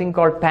propounds something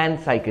called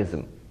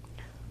panpsychism.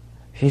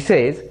 He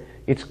says,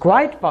 it's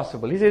quite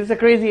possible, he says it's a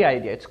crazy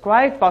idea, it's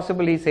quite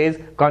possible, he says,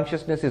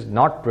 consciousness is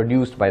not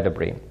produced by the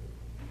brain.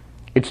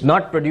 It's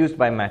not produced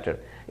by matter.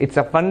 It's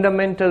a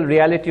fundamental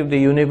reality of the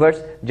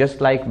universe,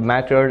 just like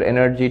matter,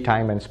 energy,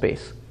 time and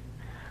space.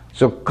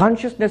 So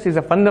consciousness is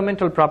a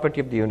fundamental property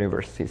of the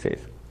universe, he says.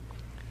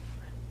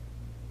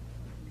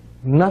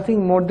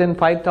 Nothing more than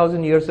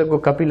 5,000 years ago,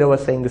 Kapila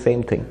was saying the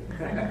same thing.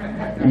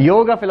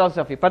 Yoga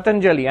philosophy,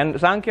 Patanjali and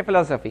Sankhya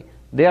philosophy,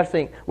 they are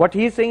saying, what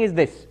he is saying is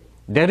this: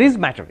 there is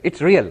matter,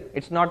 it's real,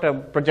 it's not a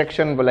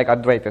projection like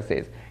Advaita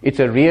says. It's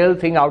a real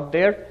thing out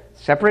there,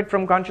 separate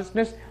from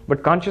consciousness,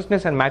 but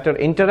consciousness and matter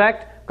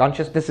interact.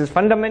 Consciousness is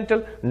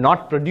fundamental,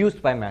 not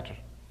produced by matter.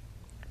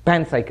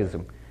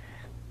 Panpsychism.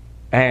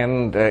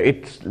 And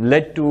it's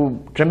led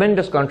to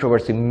tremendous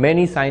controversy.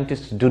 Many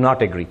scientists do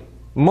not agree,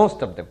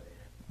 most of them,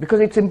 because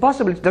it's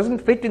impossible. It doesn't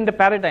fit in the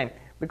paradigm.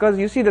 Because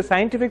you see, the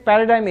scientific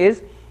paradigm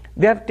is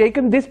they have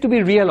taken this to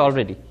be real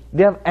already.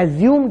 They have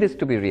assumed this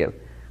to be real.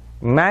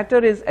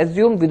 Matter is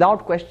assumed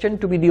without question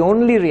to be the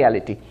only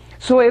reality.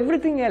 So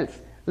everything else,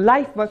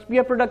 life must be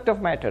a product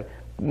of matter.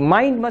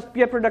 Mind must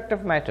be a product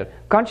of matter.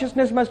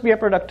 Consciousness must be a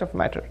product of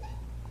matter.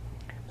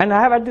 And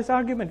I have had this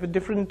argument with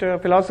different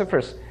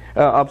philosophers,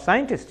 of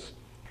scientists.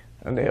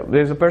 And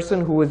there's a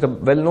person who is a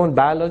well-known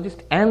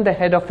biologist and the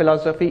head of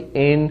philosophy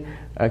in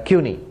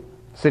CUNY,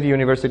 City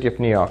University of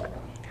New York,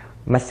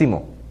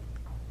 Massimo.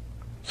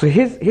 So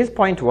his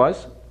point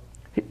was,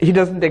 he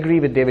doesn't agree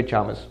with David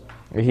Chalmers.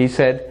 He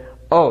said,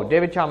 oh,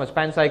 David Chalmers,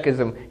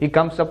 panpsychism, he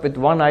comes up with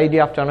one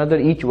idea after another,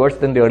 each worse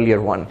than the earlier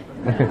one.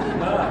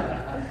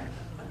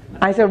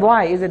 I said,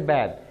 why is it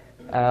bad?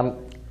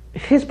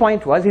 His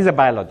point was, he's a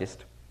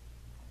biologist.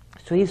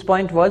 So his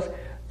point was,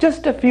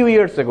 just a few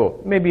years ago,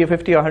 maybe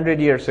 50 or 100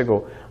 years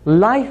ago,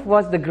 life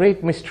was the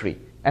great mystery.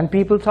 And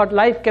people thought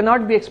life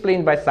cannot be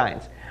explained by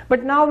science.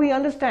 But now we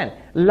understand,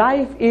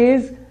 life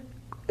is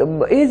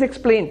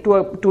explained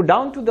to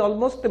down to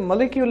almost the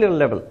molecular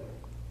level.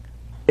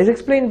 Is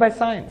explained by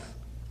science.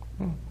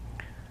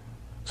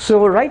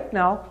 So right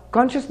now,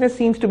 consciousness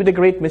seems to be the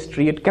great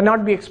mystery. It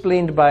cannot be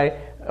explained by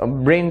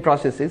brain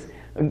processes.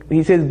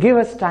 He says, give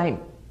us time,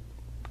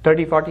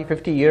 30, 40,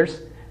 50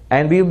 years,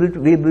 and we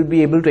will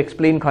be able to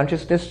explain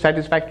consciousness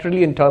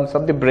satisfactorily in terms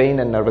of the brain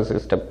and nervous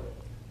system.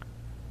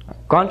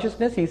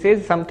 Consciousness, he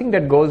says, is something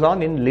that goes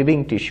on in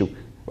living tissue.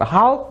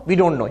 How? We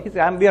don't know. He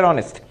says, we are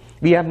honest.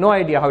 We have no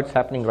idea how it's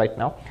happening right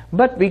now,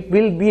 but we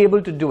will be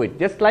able to do it.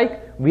 Just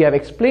like we have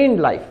explained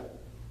life,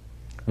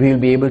 we will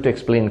be able to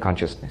explain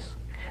consciousness.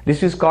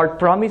 This is called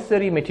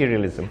promissory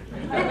materialism.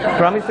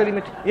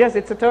 Yes,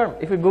 it's a term.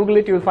 If you Google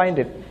it, you will find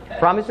it.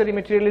 Promissory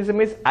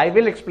materialism is, I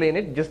will explain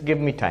it, just give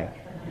me time.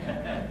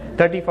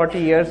 30, 40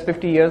 years,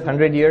 50 years,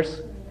 100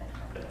 years.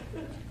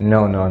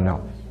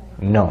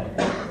 No.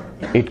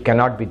 It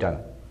cannot be done.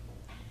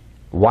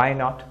 Why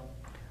not?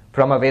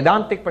 From a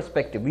Vedantic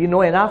perspective, we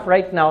know enough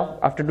right now,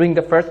 after doing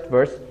the first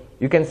verse,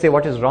 you can say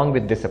what is wrong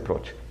with this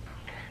approach.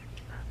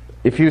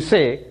 If you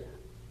say,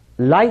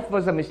 life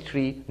was a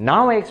mystery,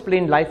 now I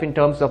explain life in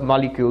terms of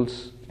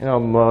molecules,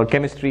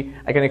 chemistry,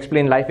 I can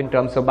explain life in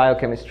terms of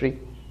biochemistry.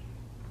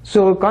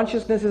 So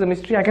consciousness is a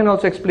mystery, I can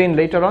also explain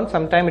later on,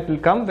 sometime it will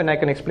come when I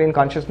can explain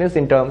consciousness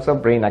in terms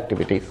of brain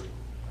activities.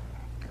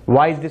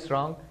 Why is this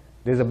wrong?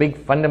 There's a big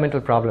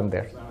fundamental problem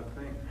there. It's not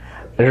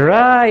a thing.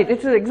 Right,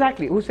 it's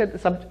exactly, who said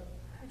the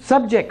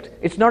subject,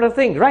 it's not a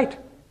thing, right,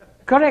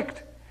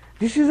 correct.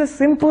 This is a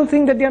simple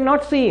thing that they are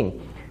not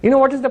seeing. You know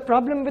what is the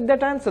problem with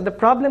that answer? The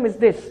problem is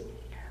this.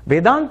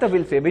 Vedanta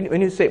will say,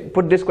 when you say,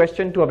 put this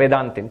question to a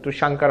Vedantin, to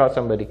Shankara or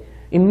somebody,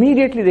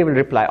 immediately they will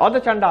reply, or the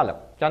Chandala.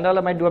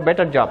 Chandala might do a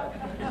better job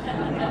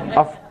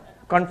of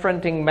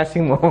confronting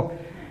Massimo.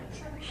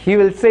 He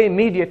will say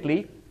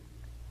immediately,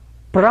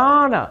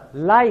 prana,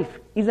 life,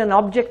 is an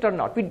object or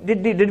not?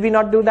 Did we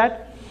not do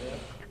that?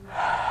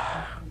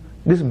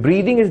 This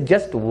breathing is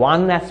just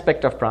one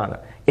aspect of prana.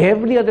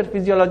 Every other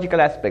physiological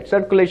aspect,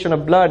 circulation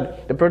of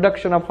blood, the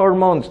production of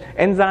hormones,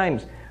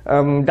 enzymes,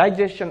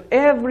 digestion,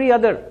 every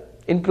other,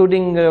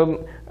 including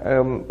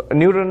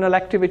neuronal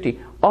activity,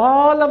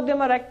 all of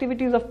them are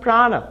activities of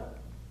prana.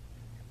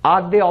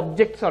 Are they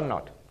objects or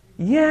not?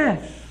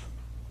 Yes.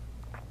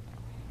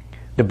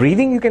 The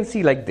breathing you can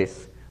see like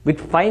this. With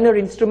finer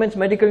instruments,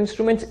 medical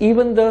instruments,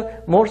 even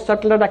the more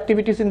subtler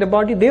activities in the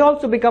body, they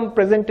also become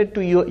presented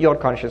to your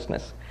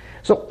consciousness.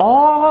 So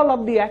all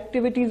of the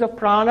activities of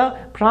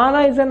prana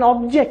is an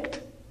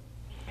object.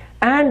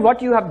 And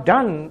what you have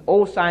done,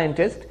 O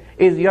scientist,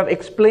 is you have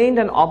explained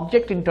an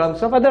object in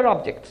terms of other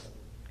objects.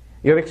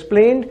 You have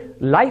explained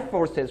life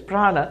forces,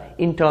 prana,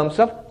 in terms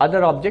of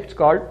other objects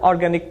called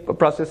organic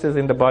processes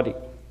in the body.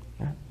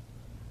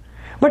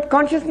 But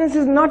consciousness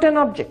is not an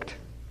object.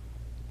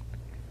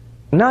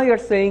 Now you are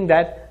saying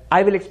that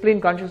I will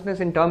explain consciousness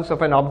in terms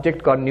of an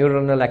object called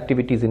neuronal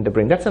activities in the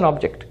brain. That's an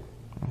object.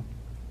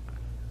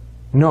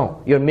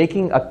 No, you're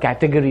making a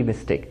category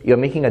mistake. You're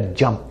making a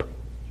jump.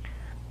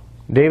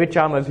 David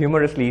Chalmers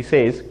humorously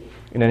says,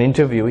 in an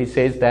interview, he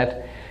says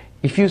that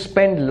if you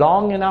spend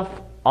long enough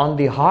on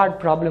the hard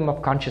problem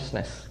of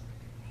consciousness,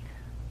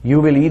 you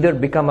will either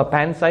become a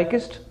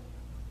panpsychist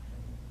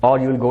or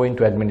you will go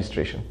into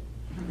administration.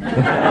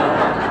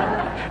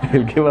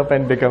 You'll give up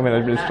and become an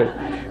administrator.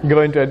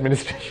 Go into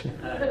administration.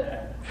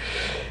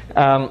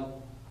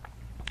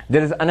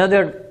 There is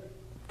another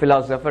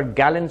philosopher,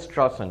 Galen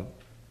Strawson.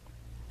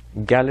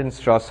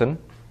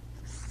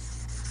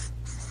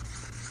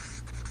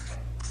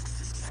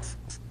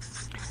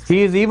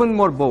 He is even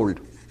more bold.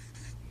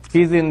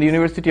 He is in the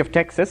University of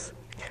Texas.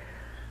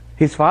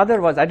 His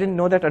father was, I didn't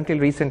know that until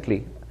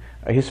recently,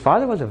 his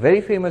father was a very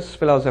famous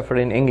philosopher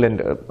in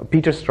England,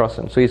 Peter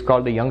Strawson, so he's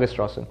called the younger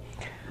Strawson.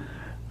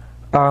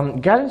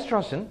 Galen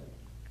Strawson,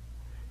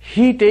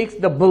 he takes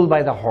the bull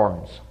by the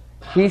horns.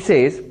 He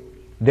says,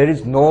 there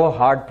is no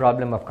hard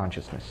problem of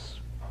consciousness.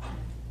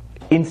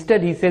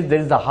 Instead, he says there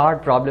is a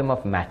hard problem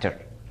of matter,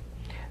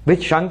 which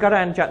Shankara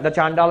and the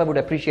Chandala would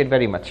appreciate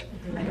very much.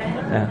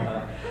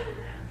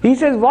 He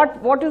says,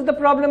 what is the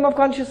problem of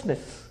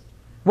consciousness?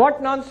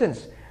 What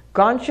nonsense!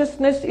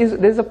 Consciousness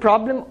there's a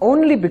problem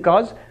only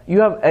because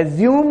you have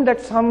assumed that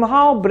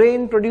somehow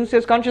brain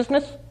produces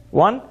consciousness.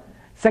 One.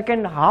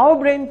 Second, how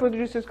brain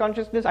produces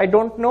consciousness, I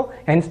don't know,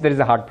 hence there is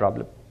a hard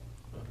problem.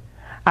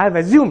 I have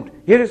assumed,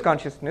 here is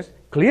consciousness,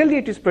 clearly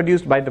it is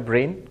produced by the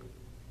brain,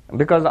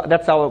 because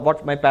that's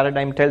what my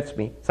paradigm tells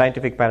me,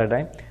 scientific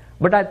paradigm.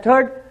 But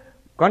third,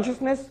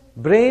 consciousness,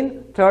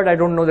 brain, third, I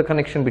don't know the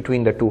connection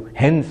between the two,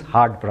 hence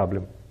hard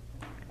problem.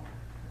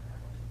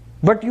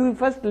 But you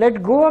first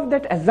let go of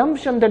that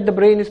assumption that the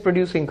brain is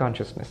producing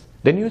consciousness.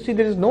 Then you see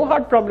there is no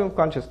hard problem of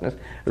consciousness.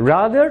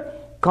 Rather,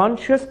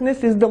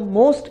 consciousness is the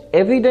most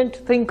evident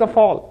thing of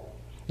all.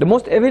 The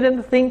most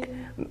evident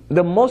thing,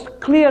 the most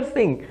clear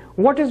thing.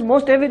 What is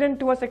most evident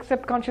to us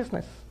except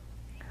consciousness?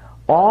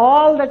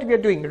 All that we are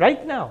doing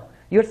right now,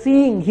 you're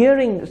seeing,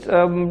 hearing,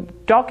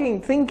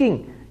 talking,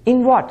 thinking,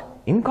 in what?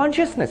 In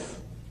consciousness.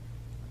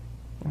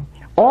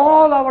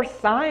 All our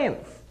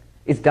science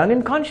is done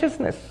in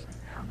consciousness.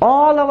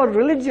 All our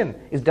religion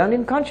is done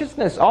in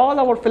consciousness. All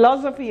our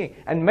philosophy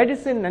and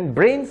medicine and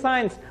brain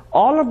science,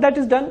 all of that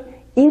is done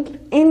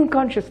in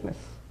consciousness.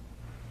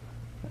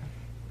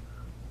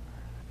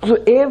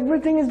 So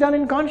everything is done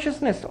in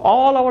consciousness,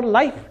 all our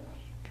life.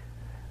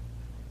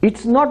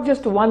 It's not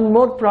just one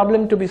more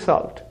problem to be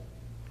solved.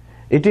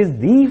 It is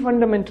the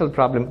fundamental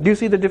problem. Do you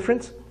see the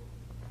difference?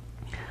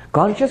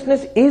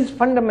 Consciousness is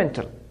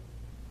fundamental.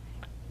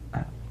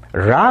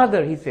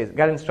 Rather, he says,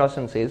 Garen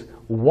Strawson says,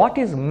 what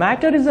is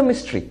matter is a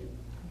mystery.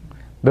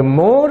 The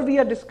more we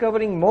are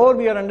discovering, more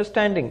we are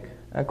understanding.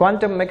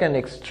 Quantum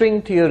mechanics,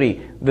 string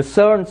theory, the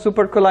CERN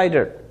super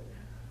collider.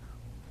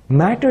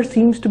 Matter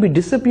seems to be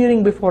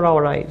disappearing before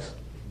our eyes.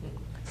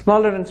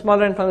 Smaller and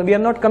smaller and smaller. We are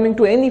not coming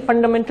to any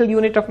fundamental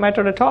unit of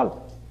matter at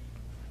all.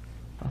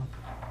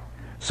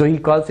 So he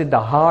calls it the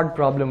hard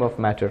problem of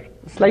matter.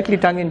 Slightly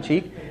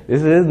tongue-in-cheek.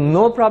 This is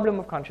no problem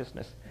of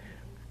consciousness.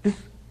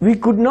 We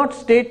could not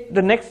state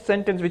the next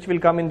sentence which will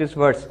come in this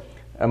verse,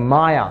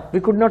 Maya. We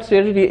could not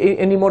state it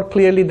any more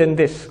clearly than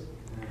this.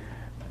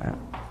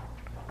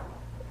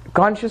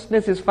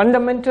 Consciousness is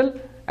fundamental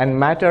and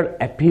matter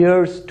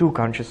appears to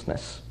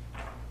consciousness.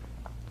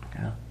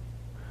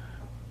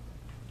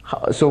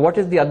 So what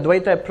is the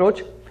Advaita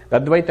approach? The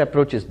Advaita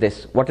approach is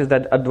this. What is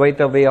that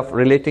Advaita way of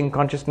relating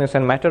consciousness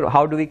and matter?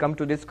 How do we come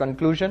to this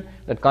conclusion?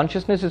 That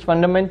consciousness is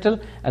fundamental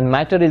and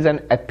matter is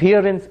an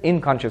appearance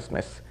in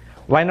consciousness.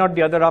 Why not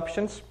the other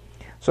options?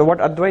 So what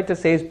Advaita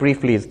says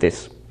briefly is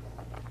this.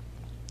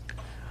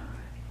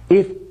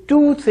 If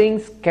two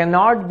things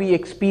cannot be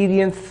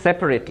experienced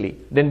separately,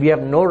 then we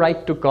have no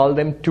right to call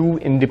them two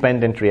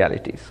independent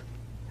realities.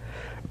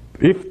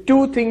 If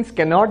two things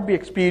cannot be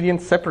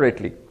experienced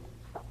separately,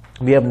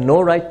 we have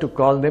no right to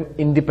call them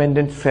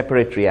independent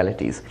separate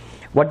realities.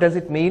 What does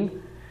it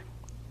mean?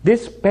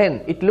 This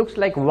pen, it looks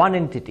like one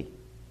entity.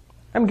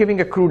 I'm giving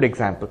a crude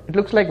example. It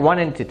looks like one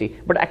entity,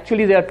 but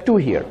actually there are two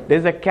here.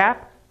 There's a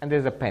cap and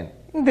there's a pen,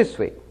 in this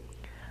way.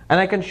 And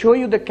I can show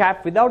you the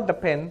cap without the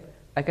pen,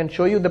 I can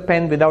show you the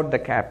pen without the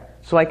cap.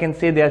 So I can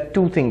say there are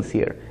two things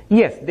here.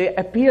 Yes, they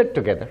appear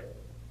together.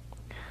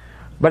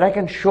 But I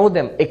can show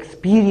them,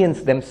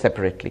 experience them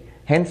separately.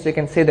 Hence they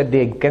can say that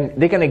they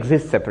can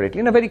exist separately.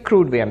 In a very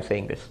crude way I'm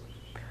saying this.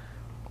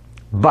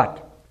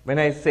 But when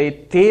I say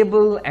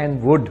table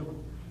and wood,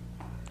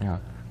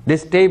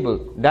 this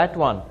table, that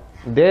one,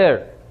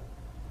 there,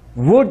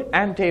 wood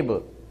and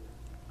table,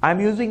 I'm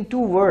using two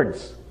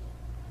words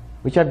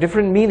which have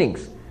different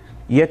meanings.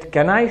 Yet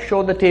can I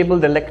show the table,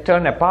 the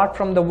lectern apart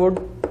from the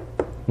wood?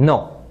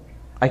 No,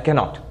 I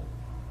cannot.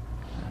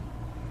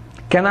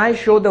 Can I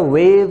show the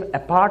wave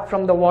apart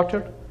from the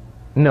water?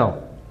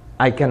 No,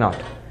 I cannot.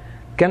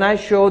 Can I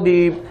show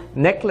the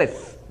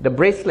necklace, the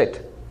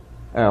bracelet,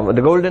 the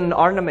golden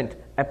ornament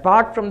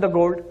apart from the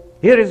gold?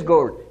 Here is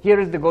gold, here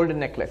is the golden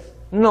necklace.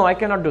 No, I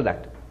cannot do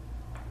that.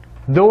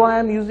 Though I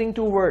am using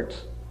two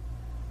words.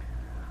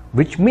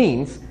 Which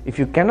means, if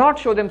you cannot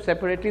show them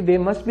separately, they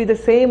must be the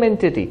same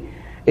entity.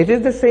 It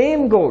is the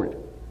same gold,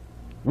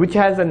 which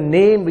has a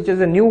name, which is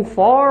a new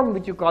form,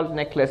 which you call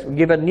necklace,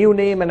 give a new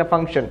name and a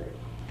function.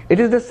 It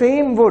is the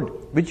same wood,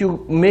 which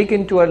you make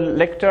into a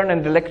lectern,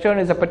 and the lectern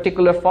is a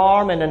particular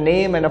form and a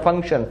name and a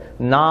function.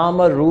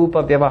 Nama,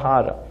 Rupa,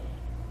 Vyavahara.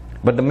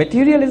 But the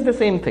material is the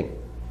same thing.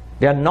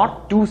 They are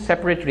not two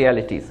separate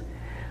realities.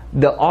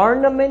 The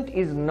ornament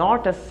is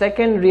not a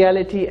second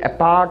reality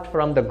apart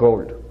from the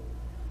gold.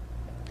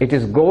 It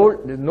is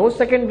gold, there is no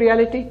second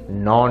reality,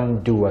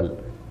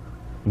 non-dual.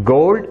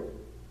 Gold,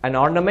 an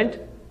ornament,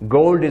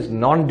 gold is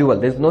non-dual.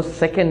 There is no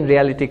second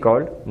reality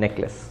called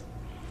necklace.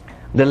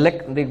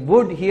 The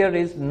wood here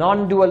is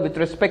non-dual with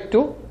respect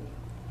to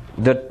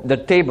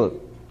the table,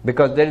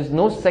 because there is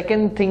no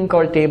second thing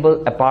called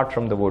table apart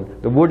from the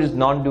wood. The wood is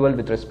non-dual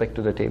with respect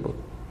to the table.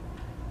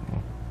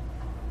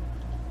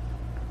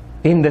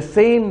 In the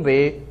same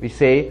way, we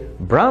say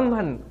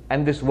Brahman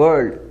and this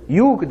world,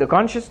 you, the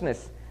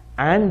consciousness,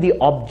 and the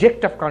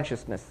object of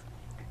consciousness.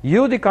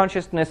 You, the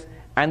consciousness,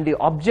 and the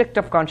object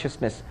of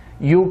consciousness,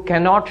 you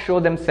cannot show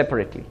them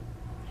separately.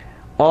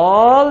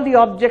 All the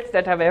objects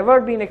that have ever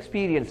been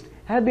experienced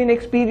have been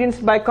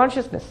experienced by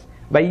consciousness,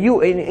 by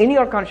you in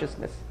your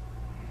consciousness.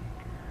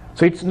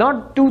 So it's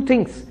not two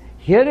things.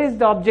 Here is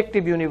the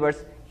objective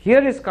universe,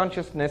 here is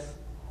consciousness.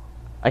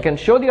 I can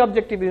show the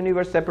objective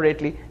universe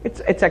separately.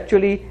 It's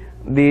actually,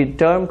 the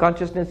term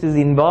consciousness is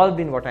involved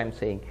in what I'm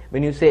saying.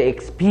 When you say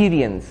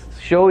experience,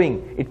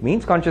 showing, it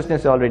means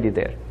consciousness is already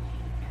there.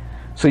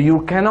 So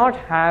you cannot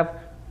have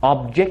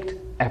object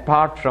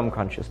apart from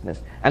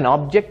consciousness. An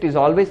object is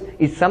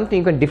something,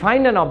 you can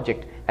define an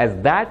object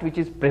as that which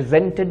is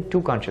presented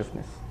to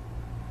consciousness.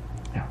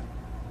 Yeah.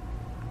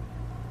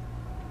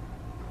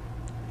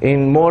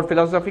 In more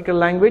philosophical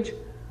language,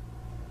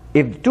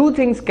 if two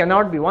things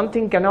cannot be, one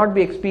thing cannot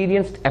be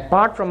experienced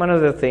apart from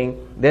another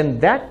thing, then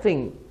that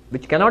thing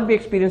which cannot be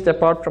experienced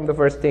apart from the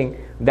first thing,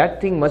 that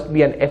thing must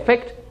be an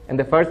effect and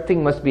the first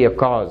thing must be a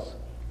cause.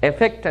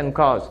 Effect and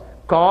cause.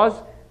 Cause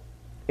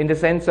in the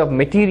sense of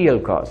material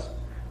cause.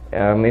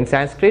 In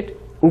Sanskrit,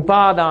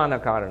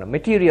 upadana karana,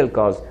 material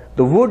cause.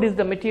 The wood is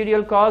the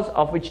material cause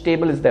of which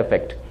table is the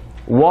effect.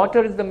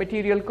 Water is the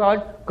material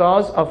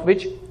cause of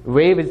which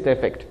wave is the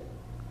effect.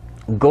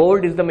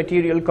 Gold is the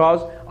material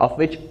cause of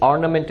which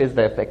ornament is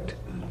the effect.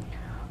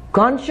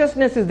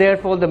 Consciousness is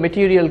therefore the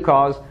material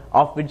cause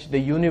of which the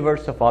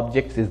universe of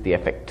objects is the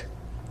effect.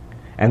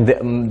 And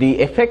the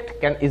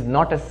effect is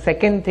not a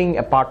second thing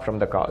apart from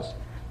the cause.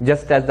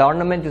 Just as the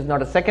ornament is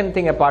not a second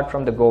thing apart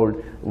from the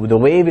gold, the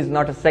wave is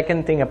not a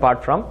second thing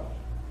apart from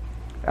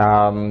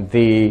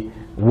the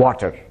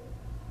water.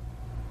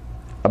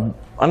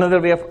 Another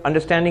way of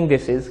understanding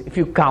this is, if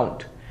you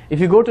count, if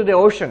you go to the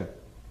ocean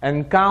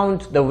and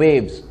count the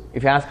waves,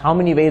 if you ask how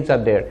many waves are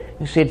there,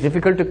 you say it's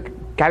difficult to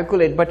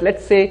calculate, but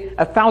let's say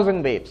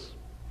 1,000 waves.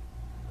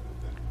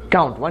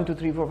 Count 1, 2,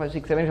 3, 4, 5,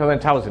 6, 7,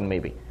 1,000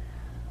 maybe.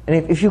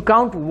 And if you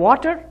count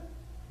water,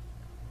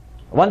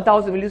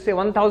 1,000, will you say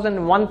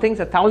 1,001 things,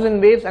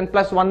 1,000 waves and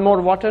plus one more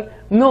water?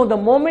 No, the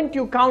moment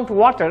you count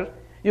water,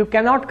 you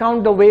cannot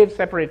count the waves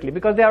separately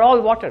because they are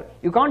all water.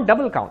 You can't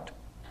double count.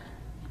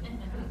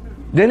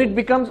 Then it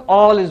becomes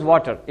all is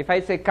water. If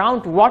I say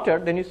count water,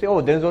 then you say, oh,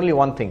 there is only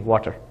one thing,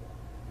 water.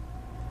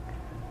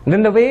 And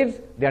then the waves,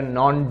 they are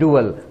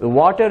non-dual. The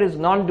water is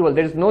non-dual.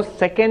 There is no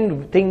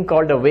second thing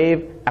called a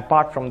wave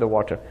apart from the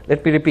water.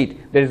 Let me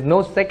repeat. There is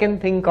no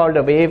second thing called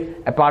a wave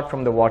apart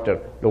from the water.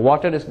 The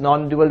water is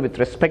non-dual with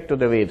respect to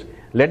the waves.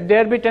 Let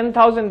there be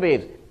 10,000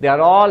 waves. They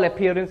are all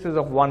appearances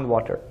of one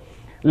water.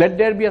 Let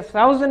there be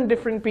 1,000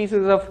 different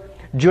pieces of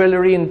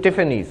jewelry in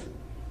Tiffany's.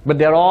 But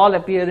they are all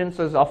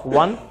appearances of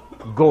one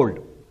gold.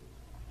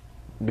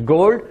 The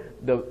gold,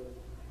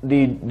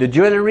 the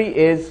jewelry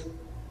is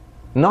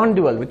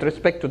non-dual with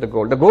respect to the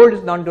gold. The gold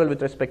is non-dual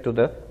with respect to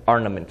the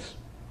ornaments.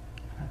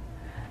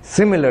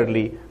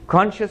 Similarly,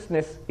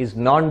 consciousness is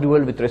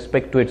non-dual with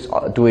respect to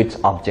its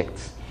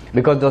objects,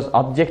 because those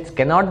objects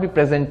cannot be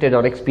presented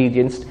or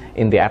experienced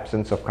in the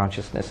absence of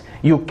consciousness.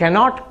 You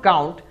cannot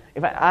count.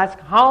 If I ask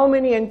how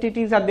many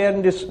entities are there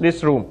in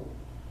this room,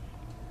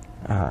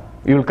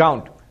 you will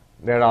count.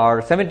 There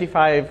are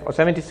 75 or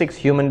 76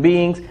 human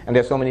beings, and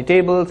there are so many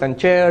tables and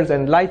chairs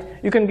and lights.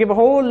 You can give a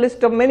whole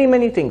list of many,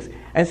 many things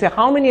and say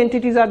how many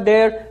entities are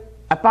there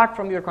apart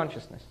from your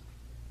consciousness.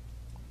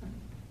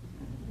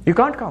 You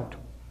can't count.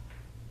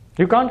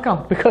 You can't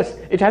count because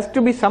it has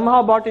to be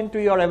somehow brought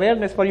into your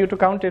awareness for you to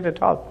count it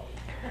at all.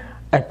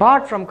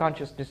 Apart from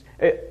consciousness,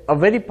 a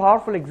very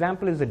powerful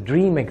example is a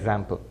dream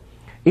example.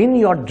 In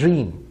your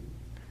dream,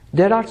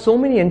 there are so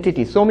many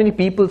entities, so many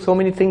people, so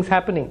many things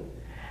happening.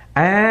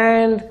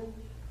 And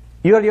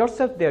you are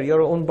yourself there,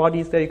 your own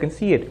body is there, you can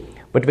see it.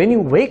 But when you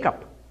wake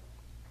up,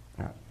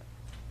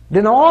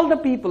 then all the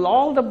people,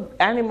 all the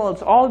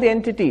animals, all the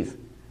entities,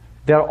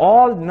 they are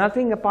all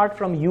nothing apart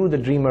from you, the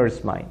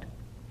dreamer's mind.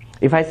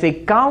 If I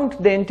say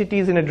count the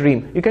entities in a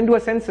dream, you can do a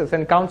census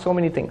and count so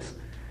many things.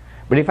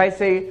 But if I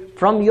say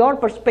from your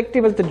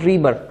perspective as the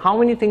dreamer, how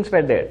many things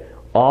were there?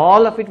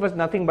 All of it was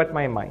nothing but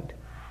my mind.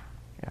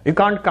 You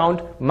can't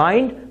count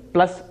mind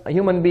plus a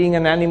human being,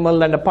 an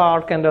animal, and a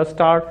park, and a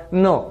star.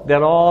 No,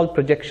 they're all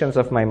projections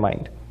of my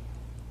mind.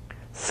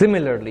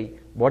 Similarly,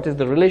 what is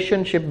the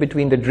relationship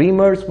between the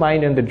dreamer's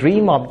mind and the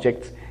dream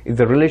objects is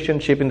the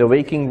relationship in the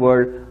waking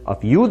world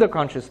of you, the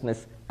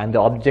consciousness, and the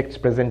objects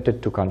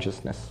presented to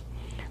consciousness.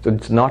 So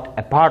it's not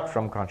apart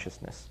from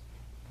consciousness.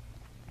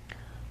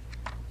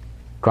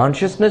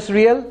 Consciousness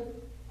real,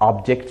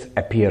 objects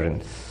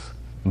appearance.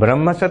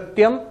 Brahma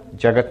Satyam,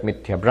 Jagat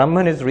Mithya.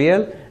 Brahman is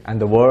real, and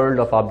the world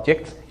of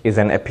objects is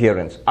an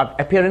appearance.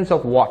 Appearance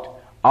of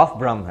what? Of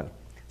Brahman.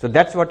 So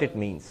that's what it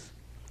means.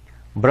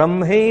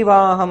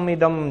 Brahmaivaham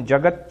idam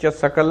jagatya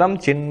sakalam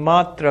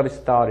chinmatra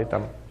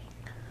vistaritam.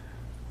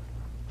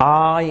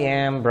 I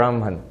am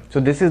Brahman. So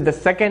this is the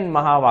second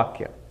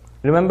Mahavakya.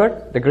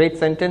 Remember the great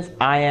sentence,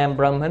 I am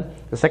Brahman?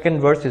 The second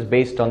verse is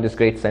based on this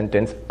great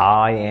sentence,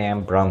 I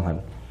am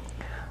Brahman.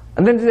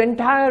 And then the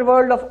entire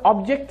world of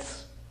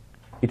objects,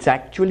 it's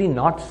actually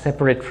not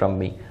separate from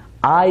me.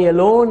 I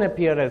alone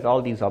appear as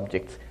all these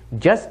objects,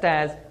 just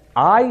as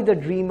I, the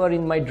dreamer,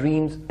 in my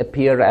dreams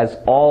appear as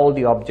all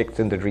the objects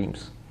in the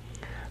dreams.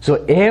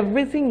 So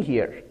everything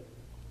here,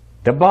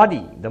 the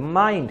body, the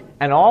mind,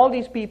 and all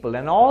these people,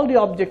 and all the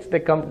objects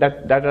that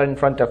are in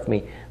front of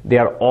me, they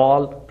are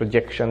all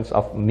projections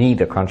of me,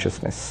 the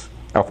consciousness,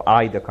 of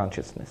I, the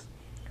consciousness.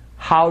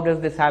 How does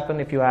this happen,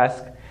 if you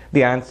ask?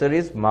 The answer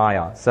is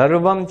Maya.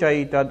 Sarvam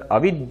chaitad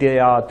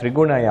avidyaya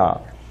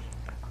trigunaya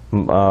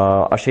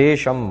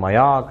ashesham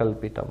maya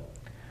kalpitam.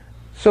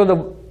 So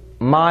the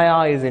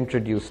Maya is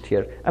introduced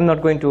here. I'm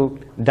not going to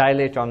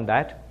dilate on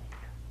that.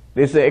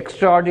 This is the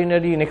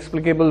extraordinary,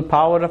 inexplicable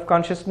power of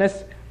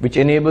consciousness which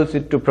enables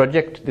it to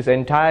project this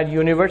entire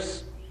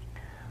universe.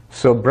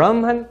 So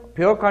Brahman,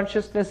 pure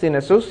consciousness in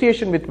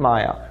association with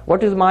Maya.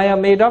 What is Maya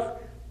made of?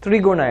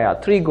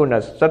 Trigunaya, three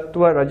gunas,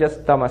 sattva, rajas,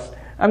 tamas.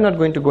 I'm not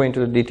going to go into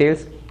the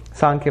details.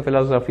 Sankhya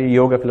philosophy,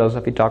 yoga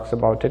philosophy talks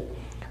about it.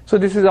 So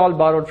this is all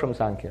borrowed from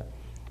Sankhya.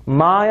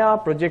 Maya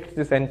projects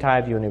this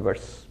entire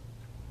universe.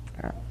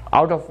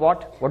 Out of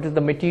what? What is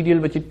the material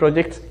which it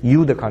projects?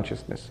 You, the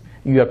consciousness.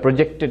 You are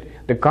projected.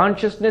 The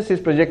consciousness is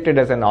projected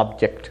as an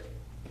object.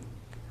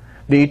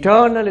 The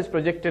eternal is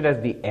projected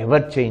as the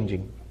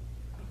ever-changing.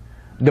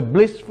 The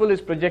blissful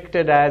is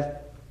projected as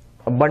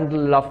a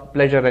bundle of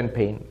pleasure and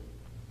pain.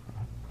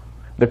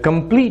 The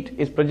complete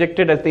is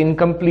projected as the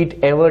incomplete,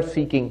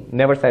 ever-seeking,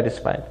 never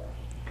satisfied.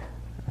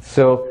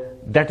 So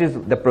that is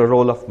the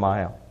role of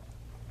Maya.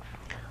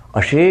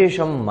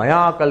 Ashesham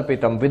maya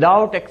kalpitam.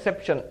 Without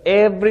exception,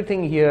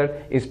 everything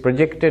here is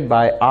projected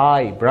by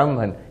I,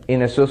 Brahman,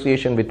 in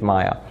association with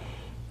Maya.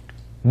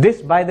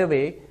 This, by the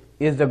way,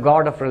 is the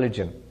god of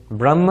religion.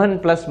 Brahman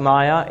plus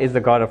Maya is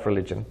the god of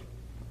religion.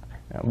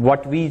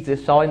 What we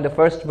saw in the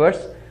first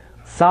verse,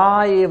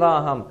 Sa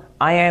evaham,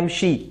 I am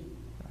she,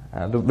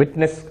 the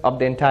witness of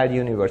the entire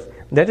universe.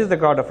 That is the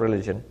god of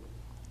religion,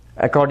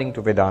 according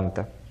to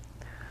Vedanta.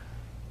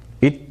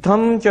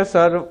 Itham cha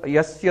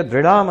yasya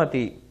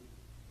dridamati.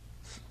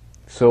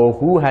 So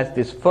who has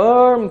this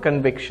firm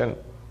conviction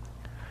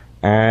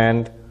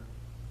and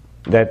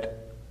that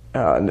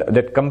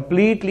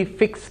completely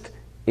fixed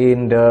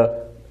in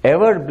the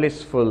ever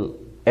blissful,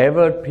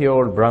 ever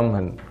pure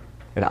Brahman,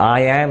 and I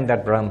am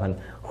that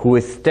Brahman, who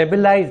is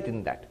stabilized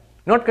in that,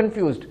 not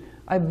confused.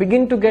 I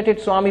begin to get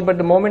it, Swami, but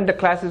the moment the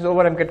class is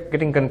over, I'm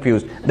getting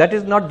confused. That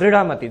is not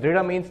dridamati.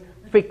 Drida means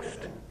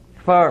fixed,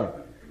 firm.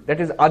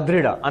 That is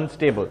adrida,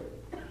 unstable.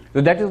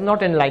 So that is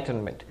not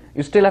enlightenment.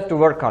 You still have to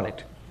work on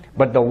it.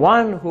 But the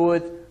one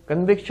whose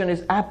conviction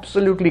is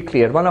absolutely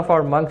clear. One of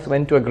our monks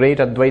went to a great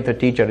Advaita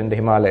teacher in the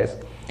Himalayas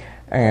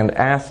and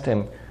asked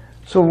him,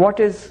 so what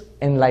is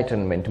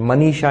enlightenment?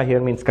 Manisha here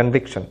means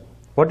conviction.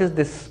 What is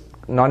this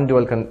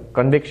non-dual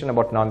conviction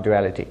about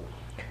non-duality?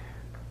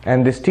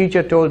 And this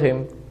teacher told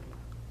him,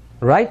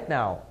 right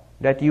now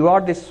that you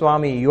are this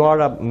Swami, you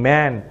are a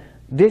man,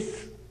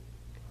 this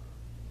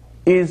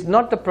is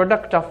not the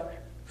product of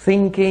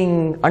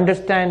thinking,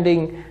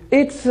 understanding,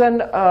 it's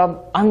an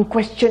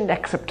unquestioned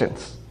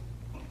acceptance.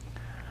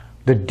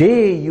 The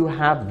day you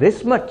have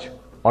this much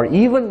or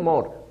even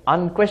more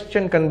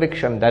unquestioned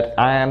conviction that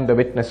I am the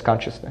witness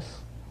consciousness,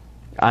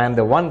 I am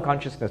the one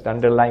consciousness, the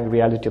underlying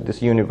reality of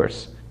this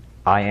universe,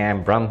 I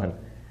am Brahman,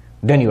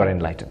 then you are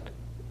enlightened.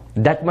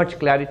 That much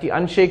clarity,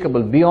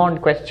 unshakable,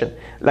 beyond question.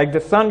 Like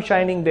the sun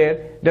shining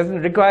there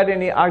doesn't require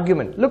any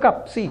argument. Look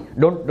up, see,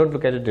 don't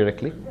look at it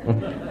directly.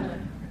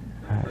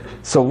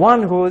 So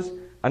one whose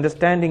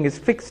understanding is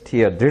fixed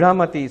here,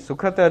 dridhamati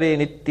sukhatare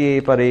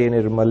nitye pare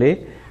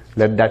nirmale,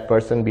 let that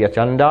person be a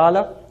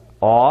chandala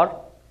or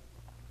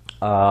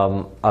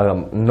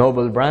a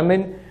noble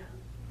Brahmin,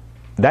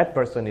 that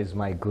person is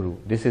my guru.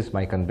 This is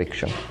my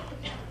conviction.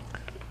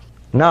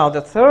 Now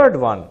the third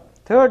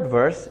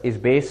verse is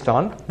based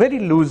on, very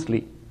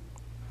loosely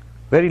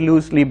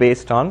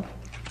based on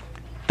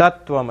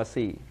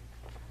tattvamasi,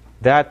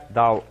 that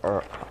thou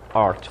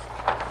art.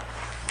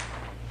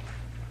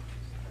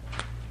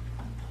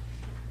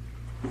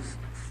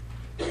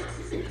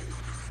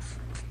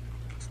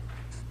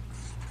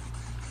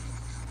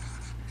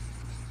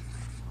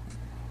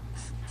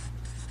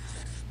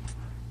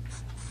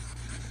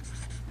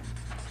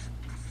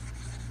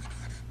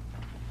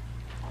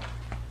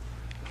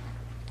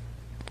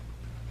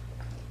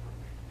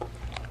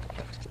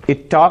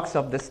 It talks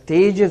of the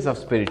stages of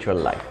spiritual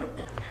life.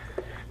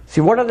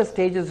 See, what are the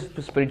stages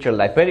of spiritual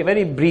life? Very,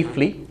 very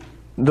briefly,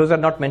 those are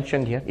not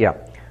mentioned here. Yeah.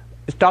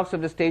 It talks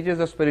of the stages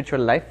of spiritual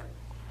life.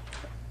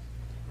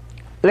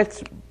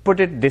 Let's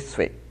put it this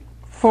way.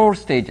 4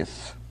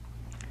 stages.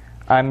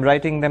 I'm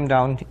writing them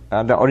down,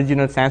 the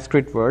original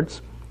Sanskrit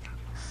words.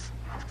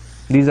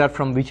 These are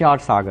from Vichar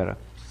Sagara.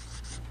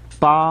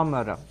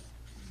 Pamara,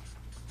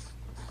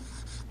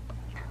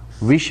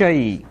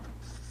 Vishayi,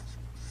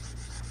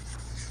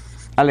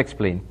 I'll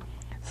explain.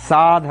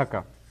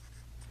 Sadhaka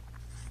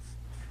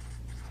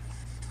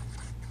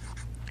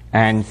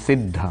and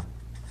Siddha.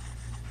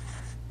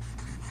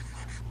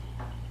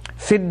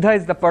 Siddha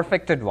is the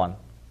perfected one.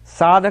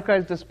 Sadhaka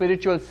is the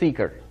spiritual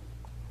seeker.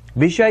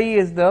 Vishayi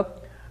is the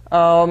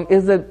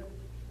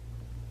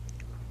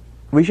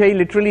Vishayi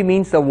literally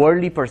means a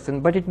worldly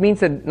person, but it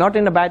means not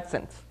in a bad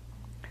sense.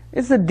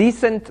 It's a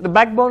decent, the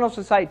backbone of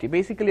society,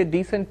 basically a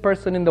decent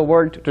person in the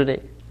world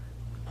today.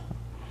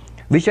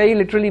 Vishayi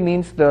literally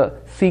means the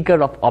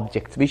seeker of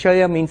objects.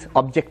 Vishaya means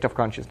object of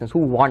consciousness, who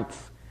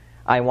wants.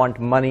 I want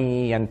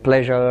money and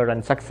pleasure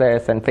and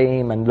success and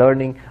fame and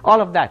learning,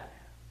 all of that.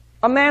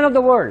 A man of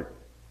the world,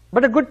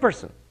 but a good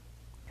person.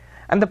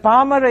 And the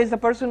Pamara is a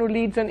person who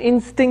leads an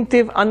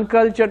instinctive,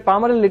 uncultured,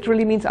 Pamara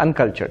literally means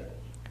uncultured,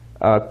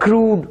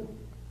 crude,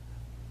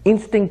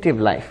 instinctive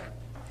life.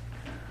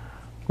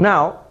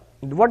 Now,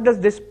 what does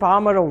this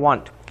Pamara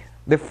want?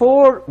 The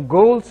four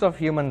goals of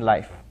human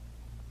life: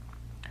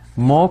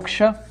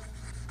 moksha,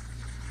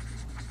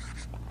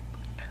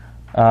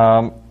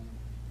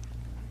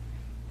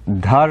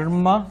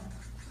 dharma,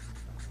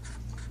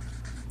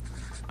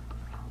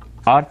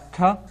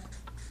 artha,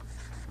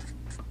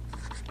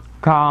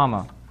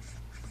 kama.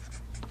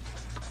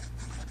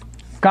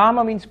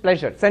 Kama means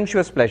pleasure,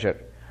 sensuous pleasure.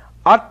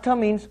 Artha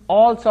means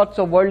all sorts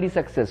of worldly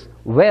success,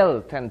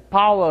 wealth and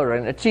power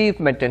and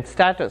achievement and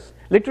status.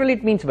 Literally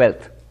it means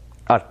wealth,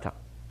 artha.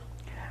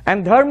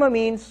 And dharma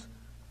means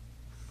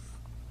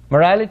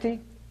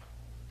morality,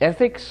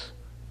 ethics,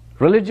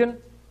 religion.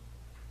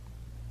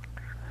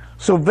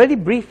 So very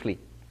briefly,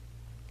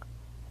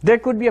 there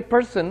could be a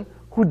person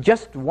who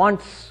just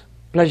wants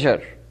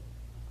pleasure,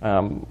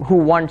 who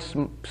wants,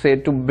 say,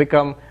 to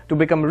become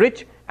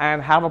rich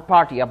and have a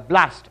party, a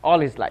blast all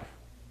his life.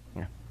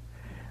 Yeah.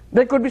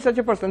 There could be such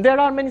a person. There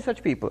are many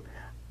such people.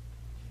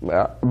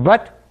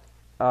 But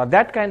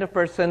that kind of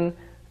person,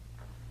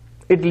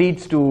 it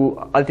leads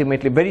to,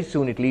 ultimately, very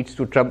soon it leads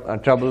to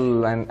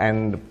trouble.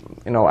 And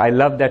you know, I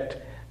love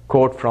that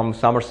quote from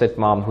Somerset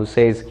Maugham, who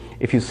says,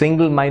 if you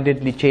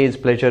single-mindedly chase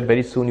pleasure,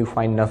 very soon you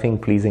find nothing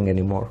pleasing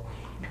anymore.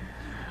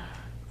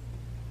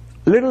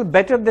 Little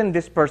better than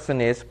this person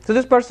is, so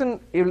this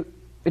person,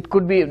 it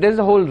could be, there's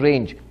a whole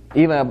range.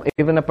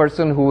 Even a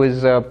person who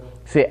is,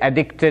 say,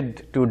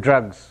 addicted to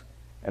drugs,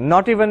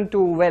 not even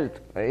to wealth.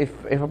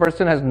 If a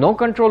person has no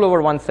control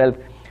over oneself,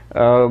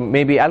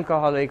 maybe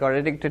alcoholic or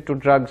addicted to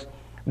drugs,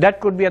 that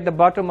could be at the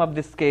bottom of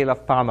this scale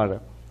of Pamara.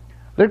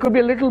 There could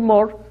be a little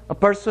more, a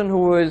person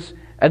who is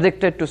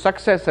addicted to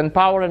success and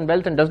power and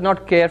wealth and does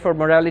not care for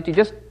morality,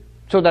 just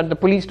so that the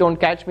police don't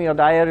catch me or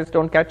the IRS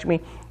don't catch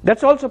me.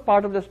 That's also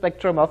part of the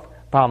spectrum of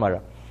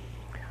Pamara.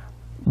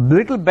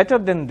 Little better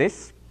than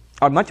this,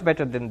 or much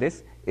better than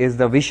this, is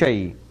the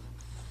Vishayi,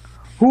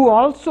 who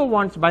also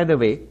wants, by the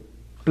way,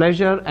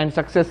 pleasure and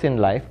success in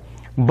life,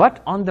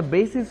 but on the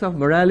basis of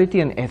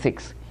morality and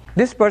ethics.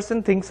 This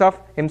person thinks of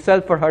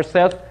himself or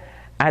herself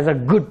as a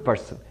good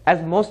person,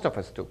 as most of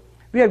us do.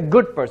 We are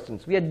good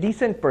persons, we are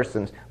decent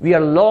persons, we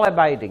are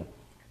law-abiding.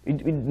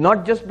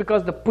 Not just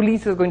because the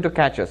police is going to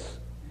catch us.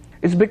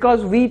 It's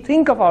because we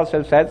think of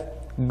ourselves as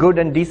good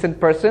and decent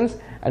persons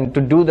and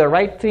to do the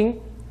right thing.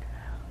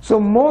 So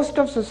most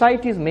of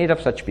society is made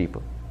of such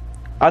people.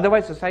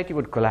 Otherwise society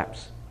would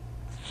collapse.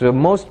 So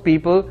most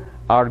people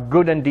are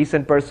good and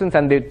decent persons,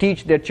 and they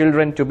teach their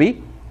children to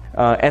be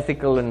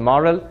ethical and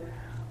moral.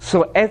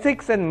 So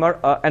ethics and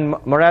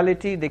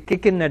morality, they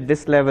kick in at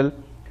this level.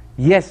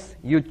 Yes,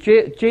 you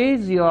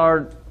chase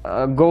your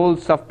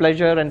goals of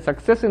pleasure and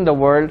success in the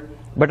world,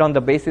 but on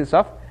the basis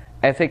of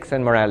ethics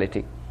and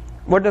morality.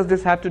 What does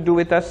this have to do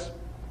with us?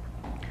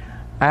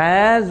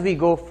 As we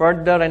go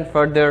further and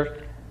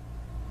further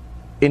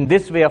in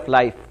this way of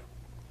life,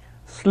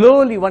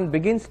 slowly one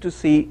begins to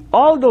see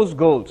all those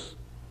goals,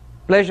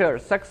 pleasure,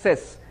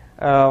 success,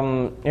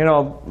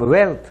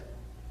 wealth,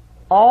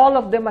 all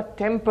of them are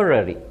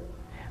temporary.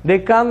 They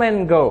come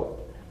and go,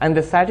 and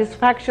the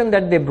satisfaction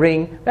that they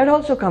bring, that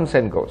also comes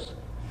and goes.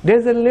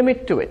 There's a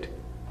limit to it.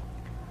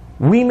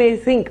 We may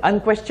think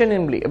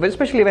unquestionably,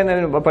 especially when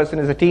a person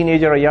is a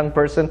teenager or a young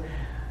person,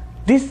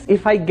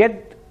 if I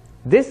get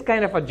this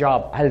kind of a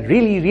job, I'll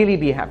really, really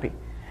be happy.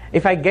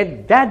 If I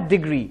get that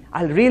degree,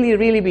 I'll really,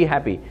 really be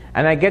happy.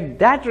 And I get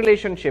that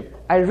relationship,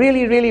 I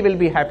really, really will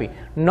be happy.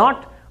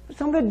 Not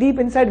somewhere deep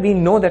inside we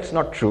know that's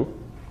not true,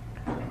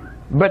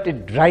 but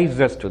it drives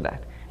us to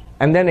that.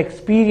 And then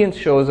experience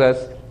shows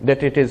us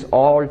that it is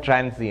all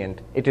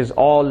transient, it is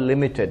all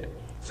limited.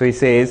 So he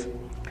says,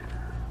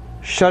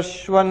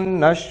 Shashvan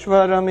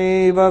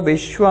Nashvarameva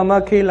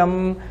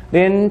Vishwamakhilam,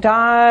 the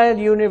entire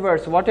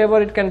universe,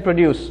 whatever it can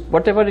produce,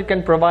 whatever it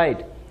can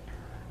provide,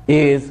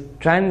 is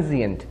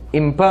transient,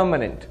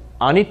 impermanent,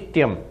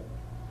 anityam,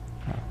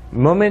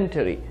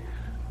 momentary.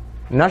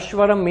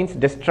 Nashvaram means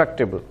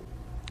destructible.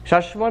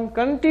 Shashvan,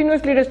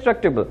 continuously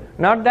destructible.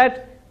 Not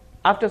that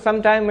after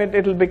some time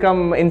it will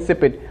become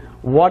insipid.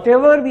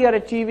 Whatever we are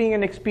achieving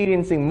and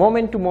experiencing,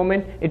 moment to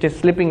moment, it is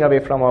slipping away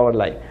from our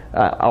life,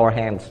 our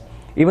hands.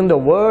 Even the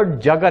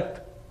word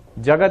Jagat,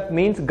 Jagat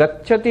means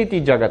Gacchati ti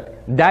Jagat.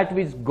 That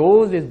which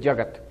goes is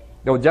Jagat.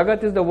 Now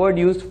Jagat is the word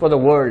used for the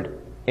world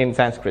in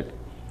Sanskrit.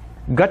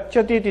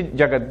 Gacchati ti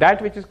Jagat,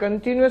 that which is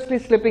continuously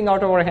slipping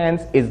out of our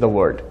hands is the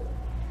word.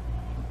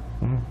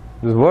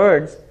 The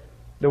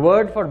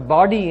word for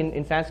body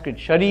in Sanskrit,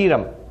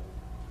 Shariram.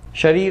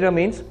 Sharira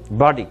means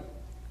body.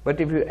 But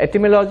if you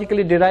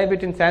etymologically derive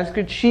it in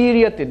Sanskrit,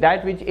 shiryate,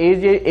 that which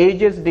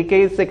ages,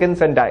 decays,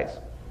 seconds and dies.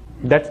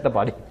 That's the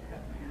body.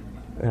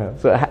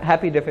 So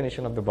happy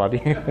definition of the body.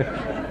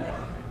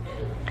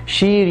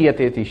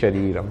 Shiryateti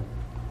shariram.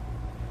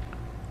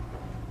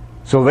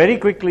 So very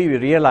quickly we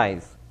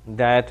realize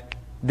that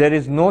there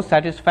is no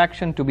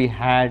satisfaction to be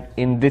had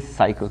in this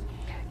cycle.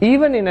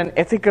 Even in an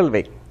ethical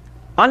way.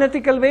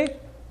 Unethical way,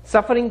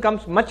 suffering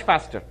comes much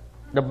faster.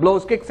 The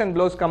blows, kicks and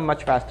blows come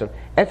much faster.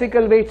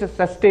 Ethical way, it's a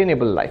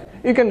sustainable life.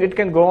 It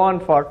can go on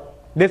for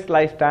this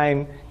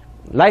lifetime,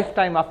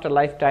 lifetime after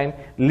lifetime.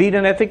 Lead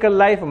an ethical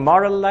life, a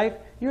moral life.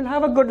 You'll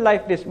have a good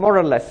life, this more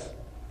or less.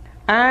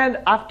 And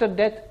after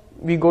death,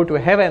 we go to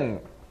heaven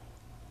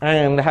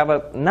and have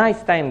a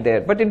nice time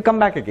there. But it'll come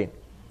back again.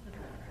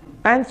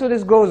 And so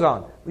this goes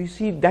on. We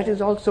see that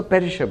is also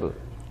perishable.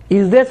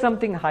 Is there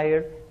something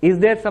higher? Is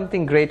there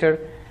something greater?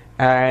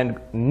 And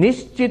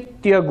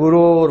Nishchitya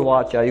Gurur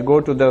Vacha. You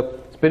go to the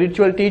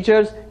spiritual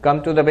teachers,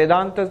 come to the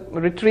Vedanta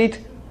retreat,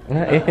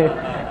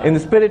 in the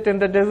spirit in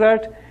the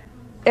desert.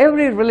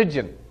 Every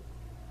religion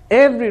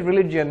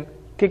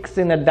kicks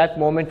in at that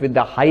moment with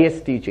the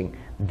highest teaching.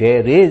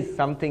 There is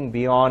something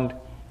beyond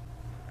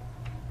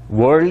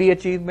worldly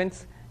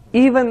achievements,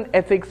 even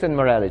ethics and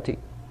morality.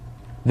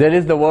 There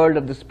is the world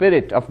of the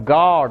spirit, of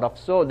God, of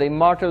soul, the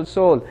immortal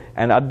soul.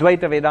 And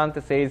Advaita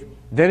Vedanta says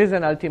there is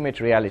an ultimate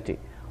reality,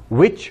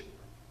 which,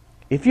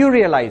 if you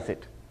realize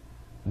it,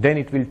 then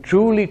it will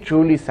truly,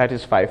 truly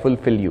satisfy,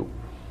 fulfill you.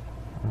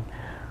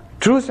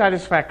 True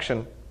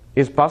satisfaction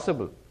is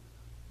possible.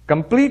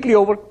 Completely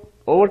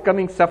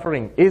overcoming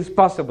suffering is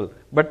possible,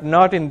 but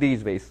not in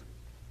these ways.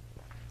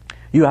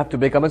 You have to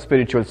become a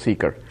spiritual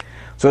seeker.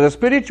 So the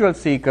spiritual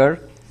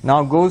seeker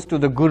now goes to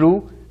the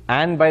Guru,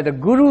 and by the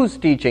Guru's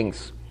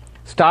teachings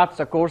starts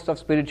a course of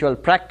spiritual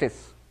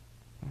practice.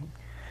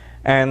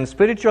 And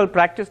spiritual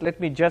practice, let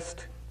me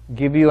just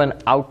give you an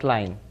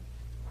outline.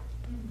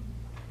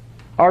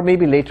 Or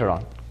maybe later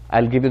on,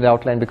 I'll give you the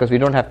outline because we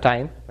don't have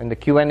time. When the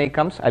Q&A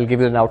comes, I'll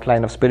give you an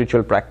outline of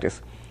spiritual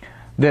practice.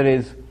 There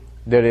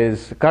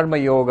is Karma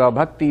Yoga,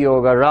 Bhakti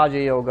Yoga, Raja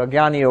Yoga,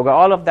 Jnana Yoga,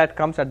 all of that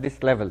comes at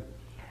this level.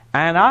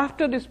 And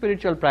after this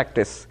spiritual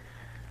practice,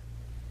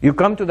 you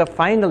come to the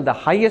final, the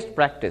highest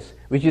practice,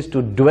 which is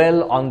to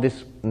dwell on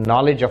this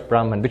knowledge of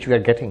Brahman, which we are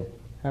getting